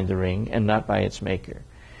to find the ring and not by its maker.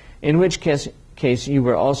 In which case you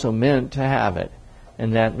were also meant to have it,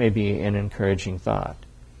 and that may be an encouraging thought.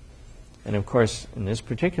 And of course, in this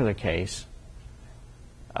particular case,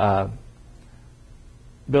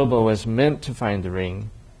 Bilbo was meant to find the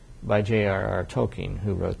ring by J.R.R. Tolkien,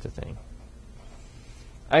 who wrote the thing.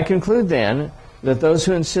 I conclude then that those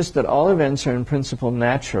who insist that all events are in principle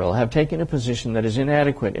natural have taken a position that is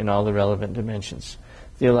inadequate in all the relevant dimensions,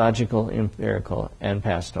 theological, empirical, and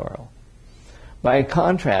pastoral. By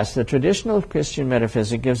contrast, the traditional Christian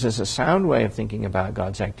metaphysic gives us a sound way of thinking about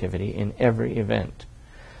God's activity in every event.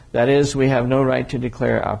 That is, we have no right to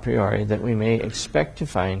declare a priori that we may expect to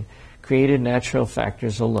find created natural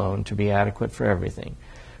factors alone to be adequate for everything.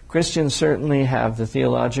 Christians certainly have the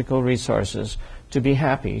theological resources to be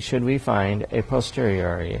happy should we find a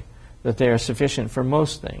posteriori that they are sufficient for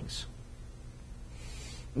most things.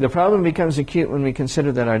 The problem becomes acute when we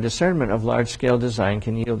consider that our discernment of large-scale design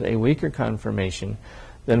can yield a weaker confirmation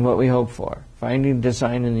than what we hope for. Finding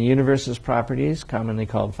design in the universe's properties, commonly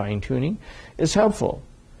called fine-tuning, is helpful,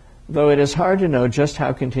 though it is hard to know just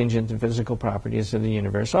how contingent the physical properties of the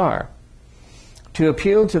universe are. To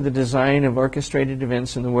appeal to the design of orchestrated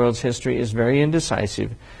events in the world's history is very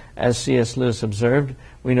indecisive. As C.S. Lewis observed,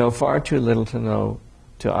 we know far too little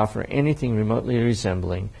to offer anything remotely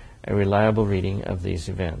resembling a reliable reading of these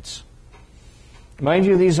events. Mind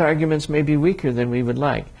you, these arguments may be weaker than we would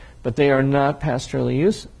like, but they are not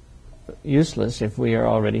pastorally useless if we are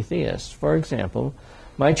already theists. For example,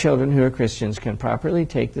 my children who are Christians can properly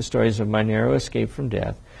take the stories of my narrow escape from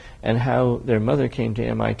death and how their mother came to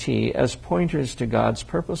MIT as pointers to God's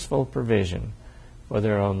purposeful provision for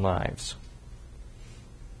their own lives.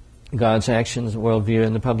 God's actions, worldview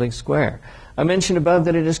in the public square. I mentioned above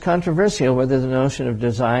that it is controversial whether the notion of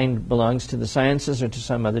design belongs to the sciences or to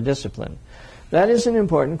some other discipline. That is an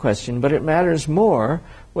important question, but it matters more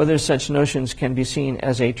whether such notions can be seen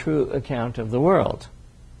as a true account of the world.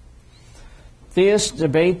 Theists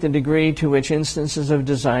debate the degree to which instances of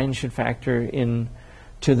design should factor in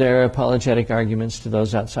to their apologetic arguments to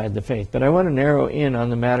those outside the faith. But I want to narrow in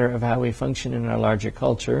on the matter of how we function in our larger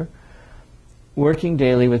culture, working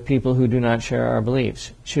daily with people who do not share our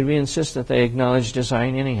beliefs. Should we insist that they acknowledge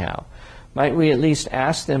design anyhow? Might we at least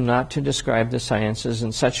ask them not to describe the sciences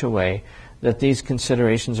in such a way that these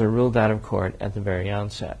considerations are ruled out of court at the very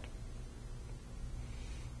onset?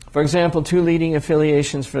 For example, two leading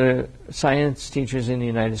affiliations for science teachers in the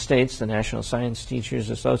United States, the National Science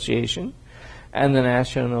Teachers Association and the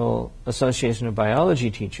National Association of Biology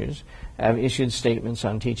Teachers, have issued statements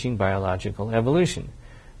on teaching biological evolution.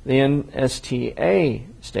 The NSTA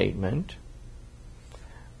statement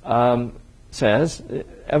says,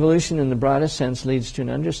 evolution in the broadest sense leads to an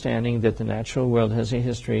understanding that the natural world has a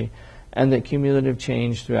history and that cumulative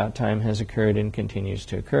change throughout time has occurred and continues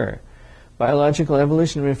to occur. Biological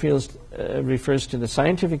evolution refers to the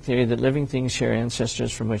scientific theory that living things share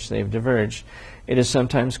ancestors from which they have diverged. It is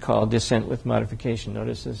sometimes called descent with modification.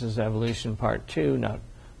 Notice this is evolution part 2, not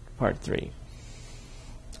part 3.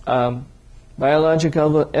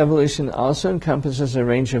 Biological evolution also encompasses a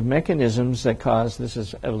range of mechanisms that cause, this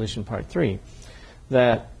is evolution part 3,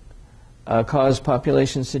 that cause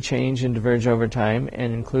populations to change and diverge over time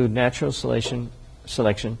and include natural selection,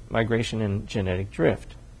 migration, and genetic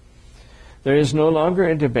drift. There is no longer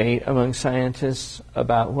a debate among scientists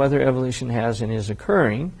about whether evolution has and is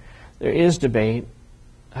occurring. There is debate,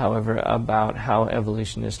 however, about how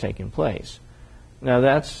evolution has taken place. Now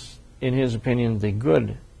that's, in his opinion, the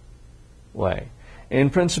good way. In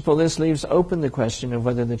principle, this leaves open the question of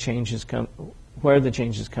whether the changes where the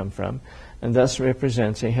changes come from, and thus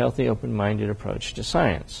represents a healthy, open-minded approach to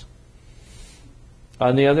science.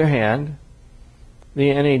 On the other hand, the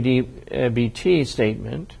NADBT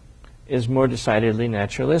statement is more decidedly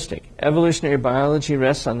naturalistic. Evolutionary biology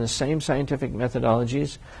rests on the same scientific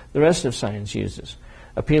methodologies the rest of science uses,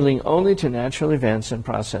 appealing only to natural events and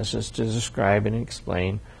processes to describe and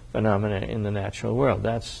explain phenomena in the natural world.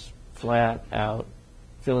 That's flat-out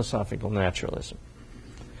philosophical naturalism.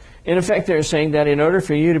 In effect, they're saying that in order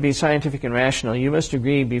for you to be scientific and rational, you must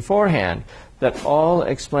agree beforehand that all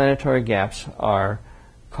explanatory gaps are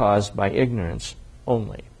caused by ignorance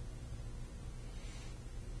only.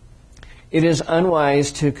 It is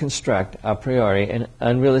unwise to construct a priori and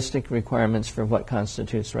unrealistic requirements for what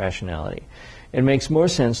constitutes rationality. It makes more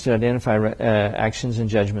sense to identify actions and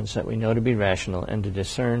judgments that we know to be rational and to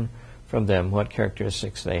discern from them what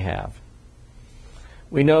characteristics they have.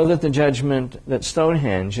 We know that the judgment that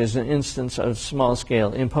Stonehenge is an instance of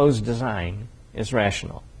small-scale imposed design is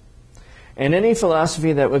rational. And any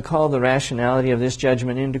philosophy that would call the rationality of this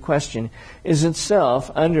judgment into question is itself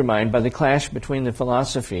undermined by the clash between the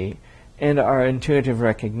philosophy and our intuitive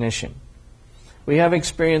recognition. We have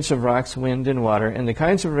experience of rocks, wind, and water, and the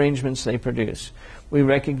kinds of arrangements they produce. We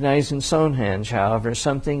recognize in Stonehenge, however,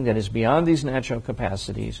 something that is beyond these natural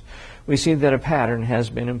capacities. We see that a pattern has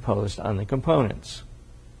been imposed on the components.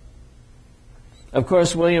 Of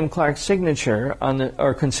course, consider William Clark's signature on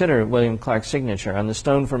the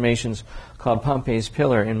stone formations called Pompey's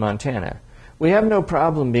Pillar in Montana. We have no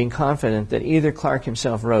problem being confident that either Clark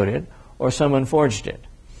himself wrote it or someone forged it.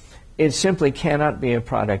 It simply cannot be a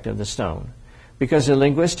product of the stone, because a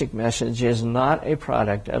linguistic message is not a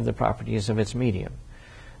product of the properties of its medium.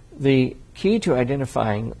 The key to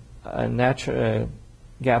identifying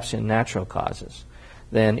gaps in natural causes,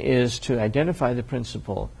 then, is to identify the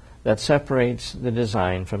principle that separates the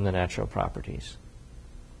design from the natural properties.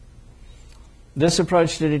 This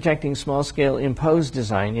approach to detecting small-scale imposed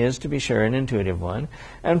design is, to be sure, an intuitive one,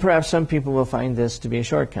 and perhaps some people will find this to be a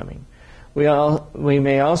shortcoming. We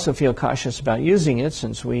may also feel cautious about using it,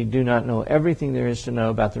 since we do not know everything there is to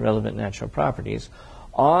know about the relevant natural properties.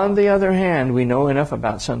 On the other hand, we know enough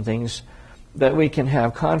about some things that we can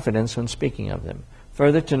have confidence when speaking of them.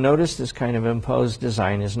 Further, to notice this kind of imposed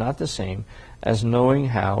design is not the same as knowing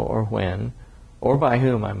how or when, or by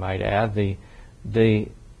whom, I might add, the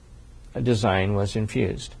design was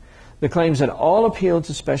infused. The claims that all appeal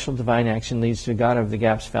to special divine action leads to God of the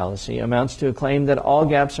gaps fallacy amounts to a claim that all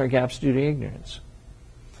gaps are gaps due to ignorance.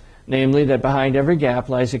 Namely, that behind every gap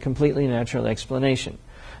lies a completely natural explanation.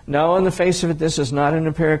 Now, on the face of it, this is not an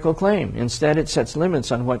empirical claim. Instead, it sets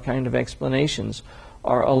limits on what kind of explanations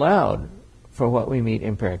are allowed for what we meet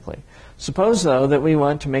empirically. Suppose, though, that we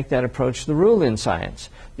want to make that approach the rule in science.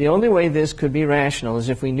 The only way this could be rational is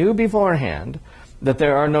if we knew beforehand that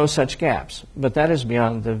there are no such gaps, but that is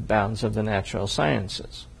beyond the bounds of the natural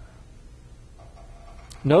sciences.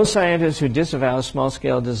 No scientist who disavows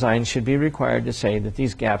small-scale design should be required to say that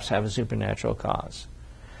these gaps have a supernatural cause.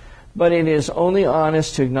 But it is only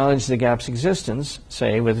honest to acknowledge the gap's existence,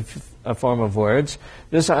 say, with a form of words,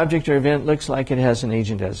 this object or event looks like it has an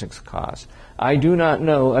agent as its cause. I do not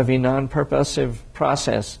know of a non-purposive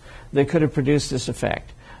process that could have produced this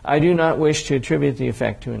effect. I do not wish to attribute the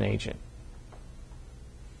effect to an agent.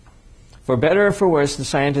 For better or for worse, the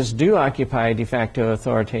scientists do occupy a de facto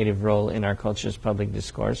authoritative role in our culture's public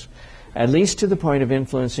discourse, at least to the point of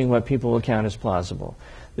influencing what people will count as plausible.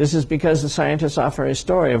 This is because the scientists offer a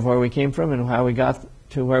story of where we came from and how we got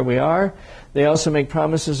to where we are. They also make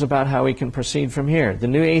promises about how we can proceed from here. The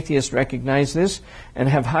new atheists recognize this and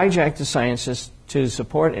have hijacked the sciences to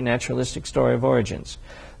support a naturalistic story of origins.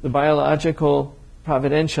 The biological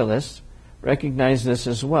providentialists recognize this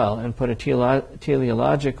as well and put a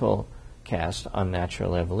teleological cast on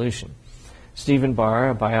natural evolution. Stephen Barr,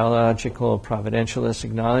 a biological providentialist,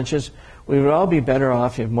 acknowledges we would all be better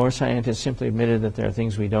off if more scientists simply admitted that there are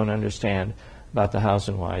things we don't understand about the hows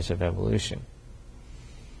and whys of evolution.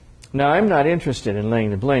 Now, I'm not interested in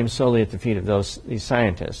laying the blame solely at the feet of these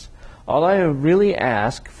scientists. All I really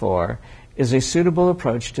ask for is a suitable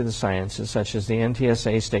approach to the sciences, such as the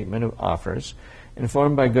NTSA statement offers,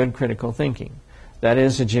 informed by good critical thinking. That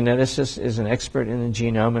is, a geneticist is an expert in the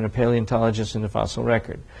genome and a paleontologist in the fossil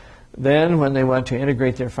record. Then, when they want to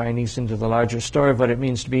integrate their findings into the larger story of what it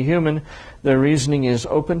means to be human, their reasoning is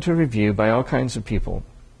open to review by all kinds of people.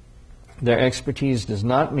 Their expertise does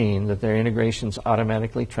not mean that their integrations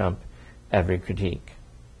automatically trump every critique.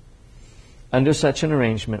 Under such an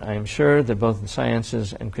arrangement, I am sure that both the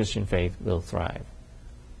sciences and Christian faith will thrive.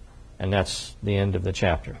 And that's the end of the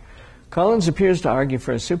chapter. Collins appears to argue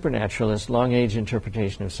for a supernaturalist, long-age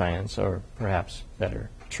interpretation of science, or perhaps better,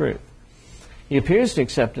 truth. He appears to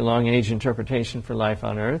accept a long-age interpretation for life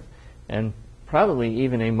on Earth, and probably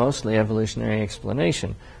even a mostly evolutionary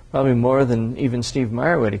explanation, Probably more than even Steve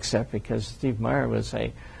Meyer would accept, because Steve Meyer would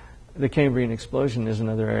say the Cambrian explosion is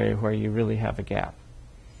another area where you really have a gap.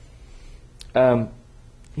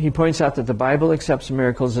 He points out that the Bible accepts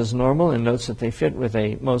miracles as normal and notes that they fit with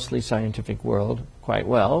a mostly scientific world quite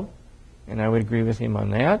well, and I would agree with him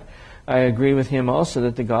on that. I agree with him also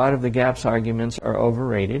that the God of the gaps arguments are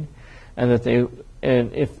overrated, and that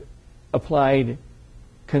and if applied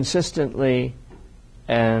consistently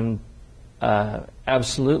and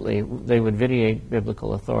absolutely, they would vitiate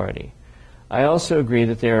biblical authority. I also agree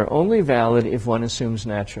that they are only valid if one assumes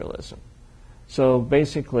naturalism. So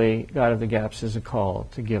basically, God of the gaps is a call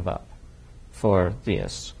to give up for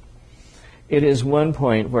theists. It is one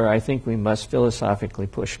point where I think we must philosophically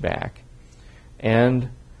push back. And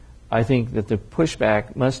I think that the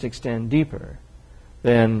pushback must extend deeper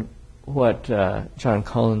than what John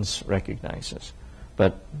Collins recognizes.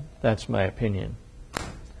 But that's my opinion.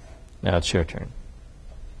 Now it's your turn.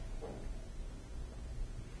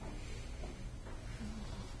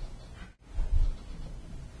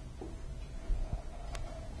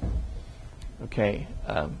 Okay,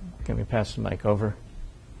 can we pass the mic over?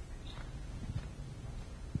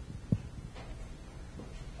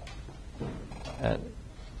 Yeah.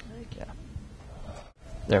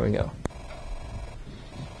 There we go.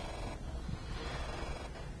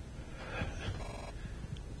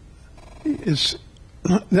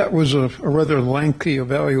 That was a rather lengthy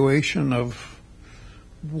evaluation of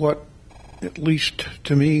what, at least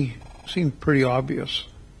to me, seemed pretty obvious.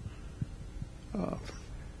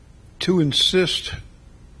 To insist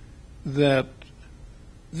that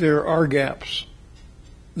there are gaps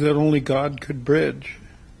that only God could bridge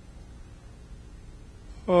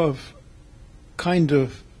kind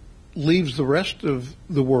of leaves the rest of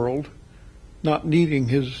the world not needing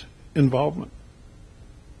his involvement.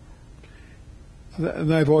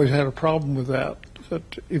 And I've always had a problem with that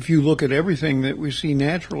if you look at everything that we see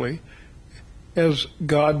naturally as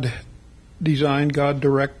God designed, God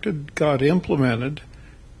directed, God implemented,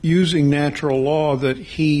 using natural law that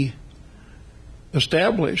he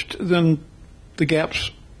established, then the gaps,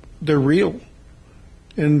 they're real.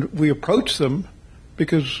 And we approach them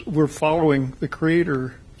because we're following the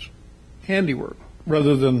Creator's handiwork,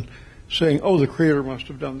 rather than saying, oh, the Creator must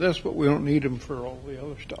have done this, but we don't need him for all the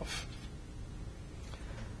other stuff.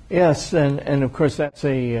 Yes, and of course that's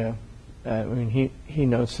I mean, he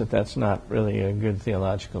notes that that's not really a good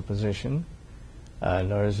theological position,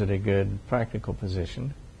 nor is it a good practical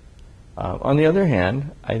position. On the other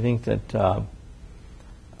hand, I think that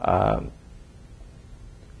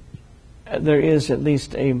there is at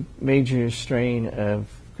least a major strain of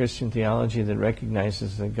Christian theology that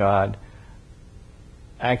recognizes that God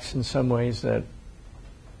acts in some ways that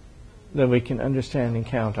we can understand and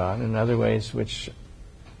count on, and other ways which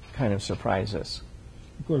kind of surprise us.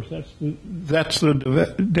 Of course, that's the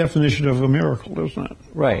definition of a miracle, isn't it?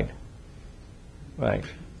 Right. Right.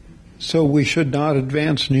 So we should not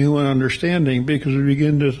advance new understanding because we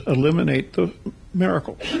begin to eliminate the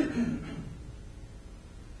miracles.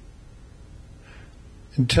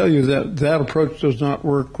 And tell you that approach does not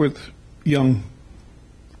work with young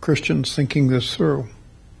Christians thinking this through.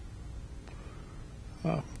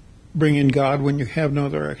 Bring in God when you have no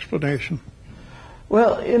other explanation.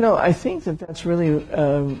 Well, I think that that's really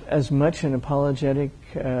as much an apologetic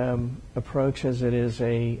approach as it is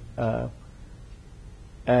a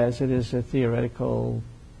theoretical,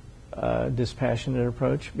 dispassionate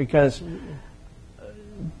approach, because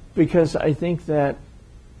I think that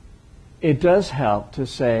it does help to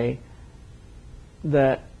say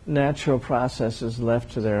that natural processes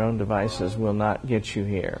left to their own devices will not get you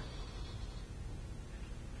here.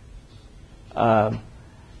 And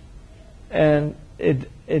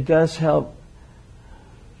it does help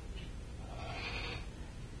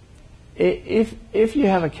if you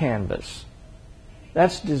have a canvas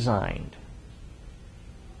that's designed,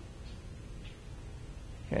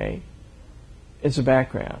 okay, it's a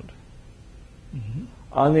background. Mm-hmm.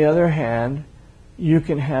 On the other hand, you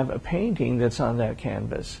can have a painting that's on that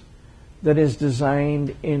canvas that is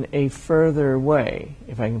designed in a further way,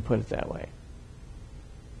 if I can put it that way.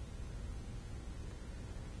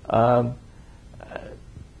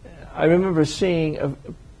 I remember seeing a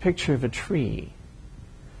picture of a tree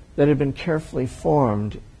that had been carefully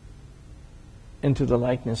formed into the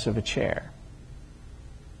likeness of a chair.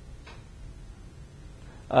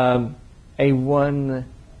 A one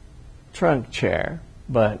trunk chair,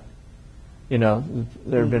 but there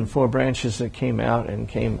had been 4 branches that came out and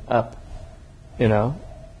came up,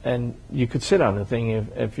 and you could sit on the thing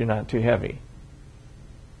if you're not too heavy.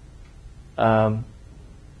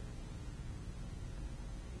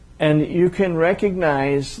 And you can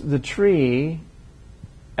recognize the tree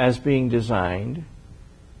as being designed,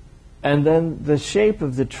 and then the shape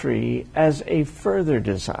of the tree as a further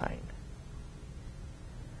design.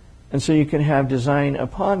 And so you can have design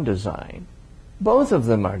upon design. Both of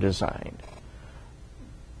them are designed.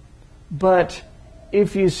 But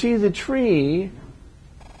if you see the tree,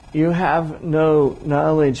 you have no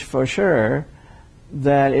knowledge for sure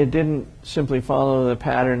that it didn't simply follow the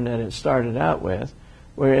pattern that it started out with.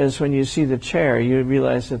 Whereas when you see the chair, you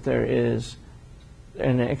realize that there is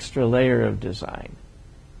an extra layer of design.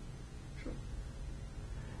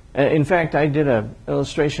 In fact, I did an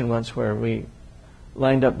illustration once where we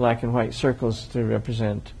lined up black and white circles to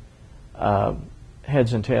represent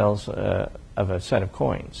heads and tails of a set of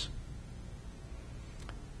coins.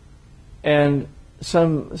 And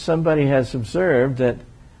somebody has observed that,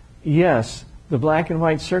 yes, the black and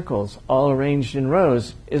white circles, all arranged in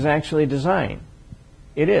rows, is actually design.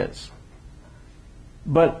 It is.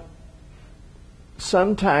 But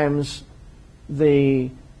sometimes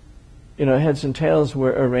the heads and tails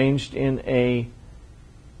were arranged in a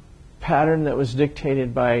pattern that was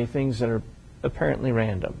dictated by things that are apparently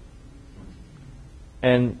random,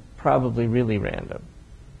 and probably really random,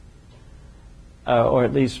 or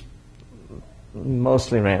at least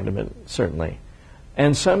mostly random, certainly.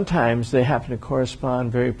 And sometimes they happen to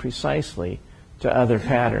correspond very precisely to other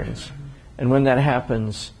patterns. And when that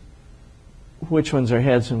happens, which ones are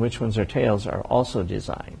heads and which ones are tails are also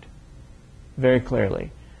designed very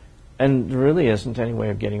clearly. And there really isn't any way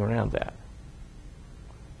of getting around that.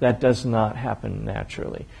 That does not happen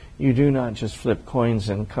naturally. You do not just flip coins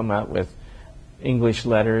and come out with English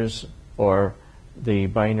letters or the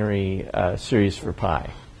binary series for pi.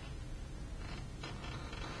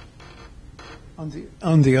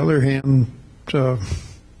 On the other hand,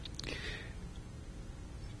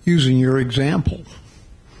 using your example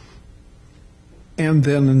and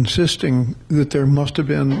then insisting that there must have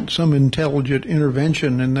been some intelligent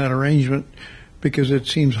intervention in that arrangement because it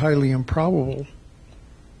seems highly improbable,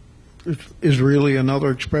 is really another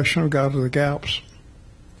expression of God of the gaps.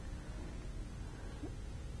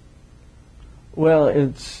 Well,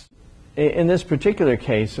 it's in this particular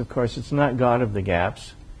case, of course, it's not God of the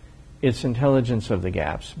gaps. It's intelligence of the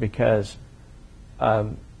gaps, because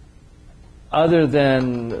other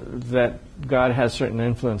than that God has certain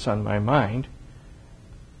influence on my mind,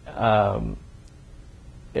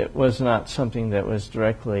 it was not something that was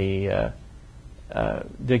directly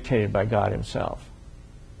dictated by God himself.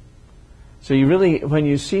 So you really, when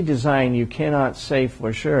you see design, you cannot say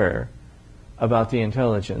for sure about the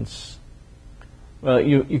intelligence. Well,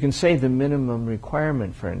 you can say the minimum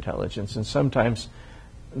requirement for intelligence, and sometimes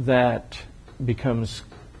that becomes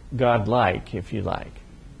godlike, if you like.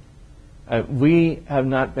 We have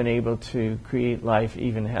not been able to create life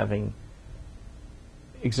even having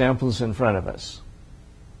examples in front of us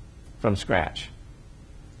from scratch.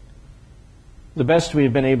 The best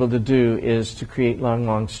we've been able to do is to create long,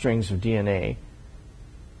 long strings of DNA,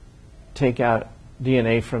 take out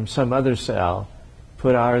DNA from some other cell,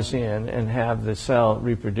 put ours in, and have the cell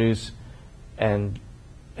reproduce and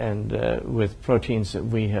with proteins that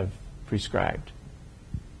we have prescribed.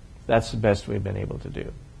 That's the best we've been able to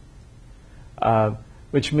do.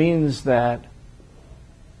 Which means that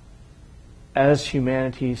as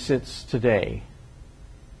humanity sits today,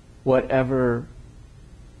 whatever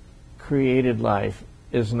created life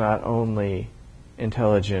is not only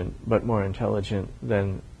intelligent, but more intelligent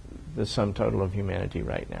than the sum total of humanity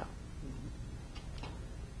right now.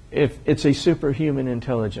 If it's a superhuman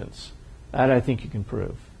intelligence, that I think you can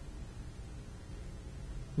prove.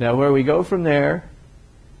 Now, where we go from there,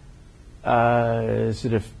 is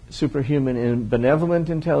it a superhuman and benevolent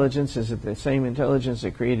intelligence? Is it the same intelligence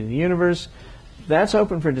that created the universe? That's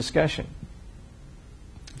open for discussion.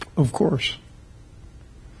 Of course.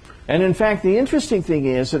 And in fact, the interesting thing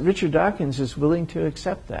is that Richard Dawkins is willing to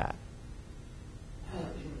accept that.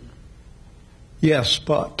 Yes,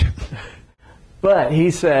 but. But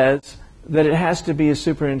he says that it has to be a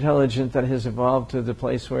superintelligent that has evolved to the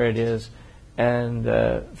place where it is, and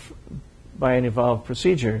by an evolved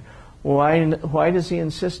procedure. Why does he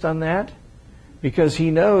insist on that? Because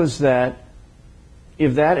he knows that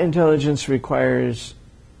if that intelligence requires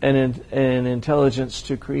an intelligence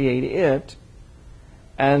to create it,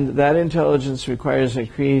 and that intelligence requires a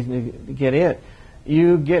creator to get it,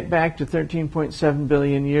 you get back to 13.7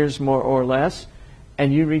 billion years, more or less,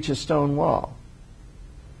 and you reach a stone wall,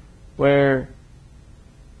 where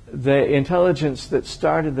the intelligence that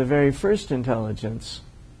started the very first intelligence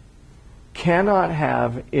cannot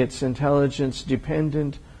have its intelligence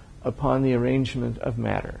dependent upon the arrangement of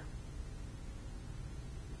matter.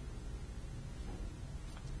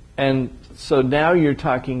 And so now you're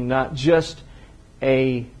talking not just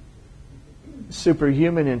a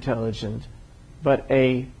superhuman intelligence, but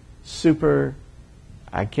a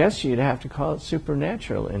I guess you'd have to call it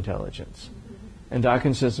supernatural intelligence. And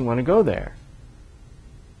Dawkins doesn't want to go there.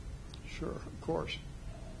 Sure, of course.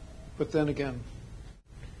 But then again,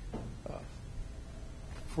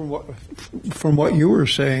 from what you were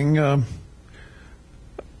saying,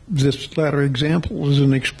 this latter example is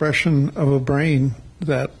an expression of a brain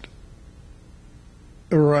that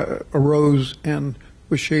arose and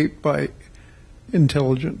was shaped by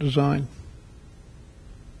intelligent design.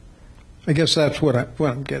 I guess that's what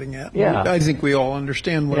I'm getting at. Yeah. I think we all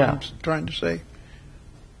understand what I'm trying to say.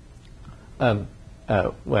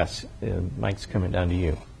 Wes, Mike's coming down to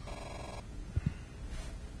you.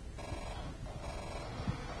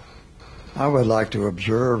 I would like to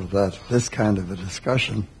observe that this kind of a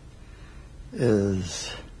discussion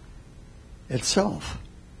is itself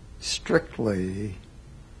strictly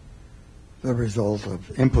the result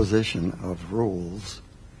of imposition of rules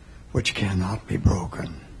which cannot be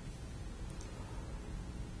broken.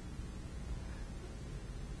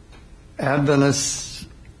 Adventists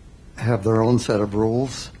have their own set of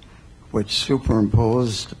rules, which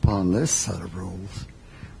superimposed upon this set of rules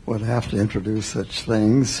would have to introduce such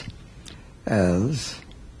things as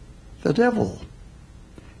the devil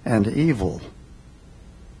and evil,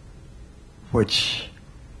 which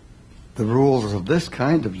the rules of this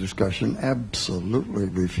kind of discussion absolutely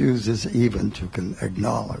refuses even to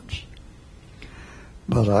acknowledge.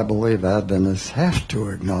 But I believe Adventists have to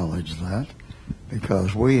acknowledge that,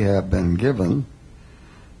 because we have been given,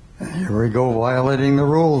 and here we go violating the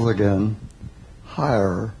rules again,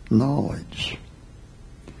 higher knowledge.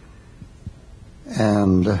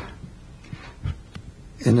 And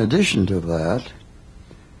in addition to that,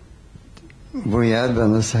 we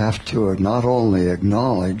Adventists have to not only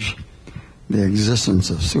acknowledge the existence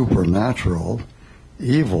of supernatural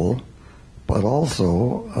evil, but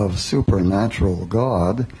also of supernatural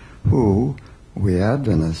God, who, we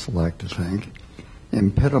Adventists like to think,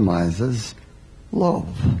 epitomizes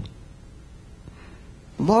love.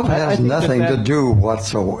 Love has nothing to do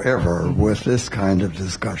whatsoever with this kind of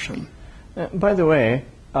discussion. By the way,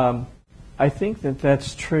 I think that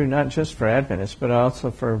that's true not just for Adventists, but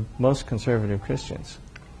also for most conservative Christians.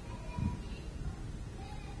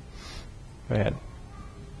 Go ahead.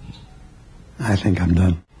 I think I'm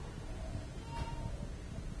done.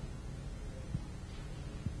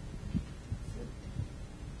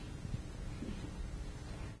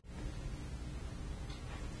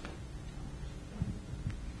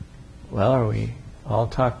 Well, are we all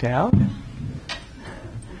talked out?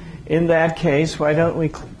 In that case, why don't we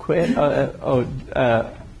quit?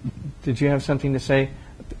 Did you have something to say?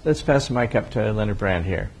 Let's pass the mic up to Leonard Brand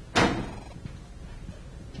here.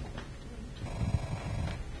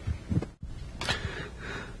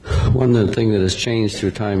 One thing that has changed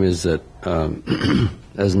through time is that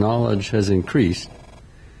as knowledge has increased,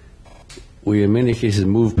 we in many cases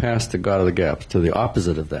move past the God of the gaps to the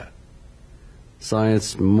opposite of that.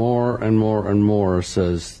 Science more and more and more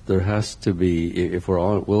says there has to be, if we're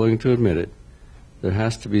all willing to admit it, there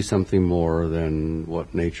has to be something more than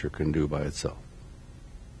what nature can do by itself.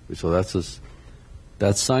 So that's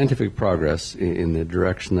scientific progress in the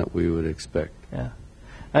direction that we would expect. Yeah.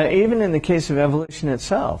 Even in the case of evolution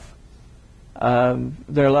itself, there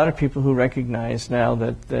are a lot of people who recognize now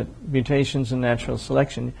that mutations and natural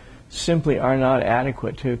selection simply are not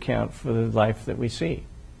adequate to account for the life that we see.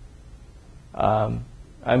 I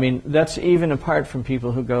mean, that's even apart from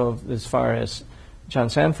people who go as far as John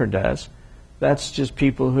Sanford does. That's just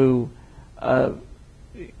people who, are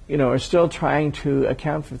still trying to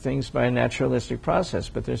account for things by a naturalistic process,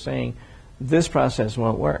 but they're saying this process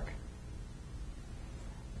won't work.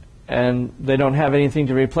 And they don't have anything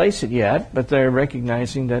to replace it yet, but they're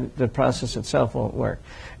recognizing that the process itself won't work.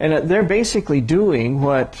 And they're basically doing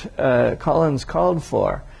what Collins called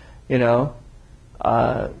for, that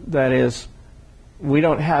is, we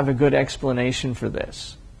don't have a good explanation for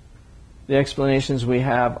this. The explanations we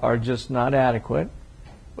have are just not adequate.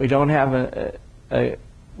 We don't have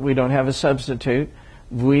a substitute.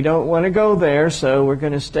 We don't want to go there, so we're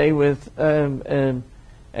going to stay with an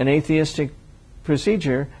atheistic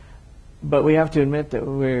procedure. But we have to admit that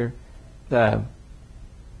we're if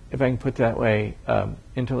I can put it that way,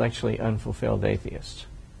 intellectually unfulfilled atheists.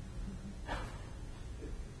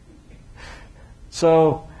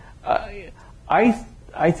 So I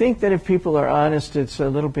think that if people are honest, it's a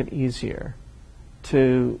little bit easier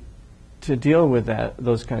to deal with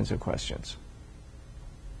those kinds of questions.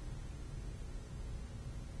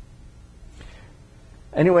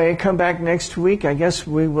 Anyway, come back next week. I guess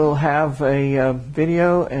we will have a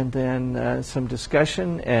video and then some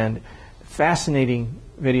discussion and fascinating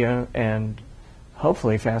video and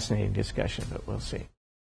hopefully fascinating discussion, but we'll see.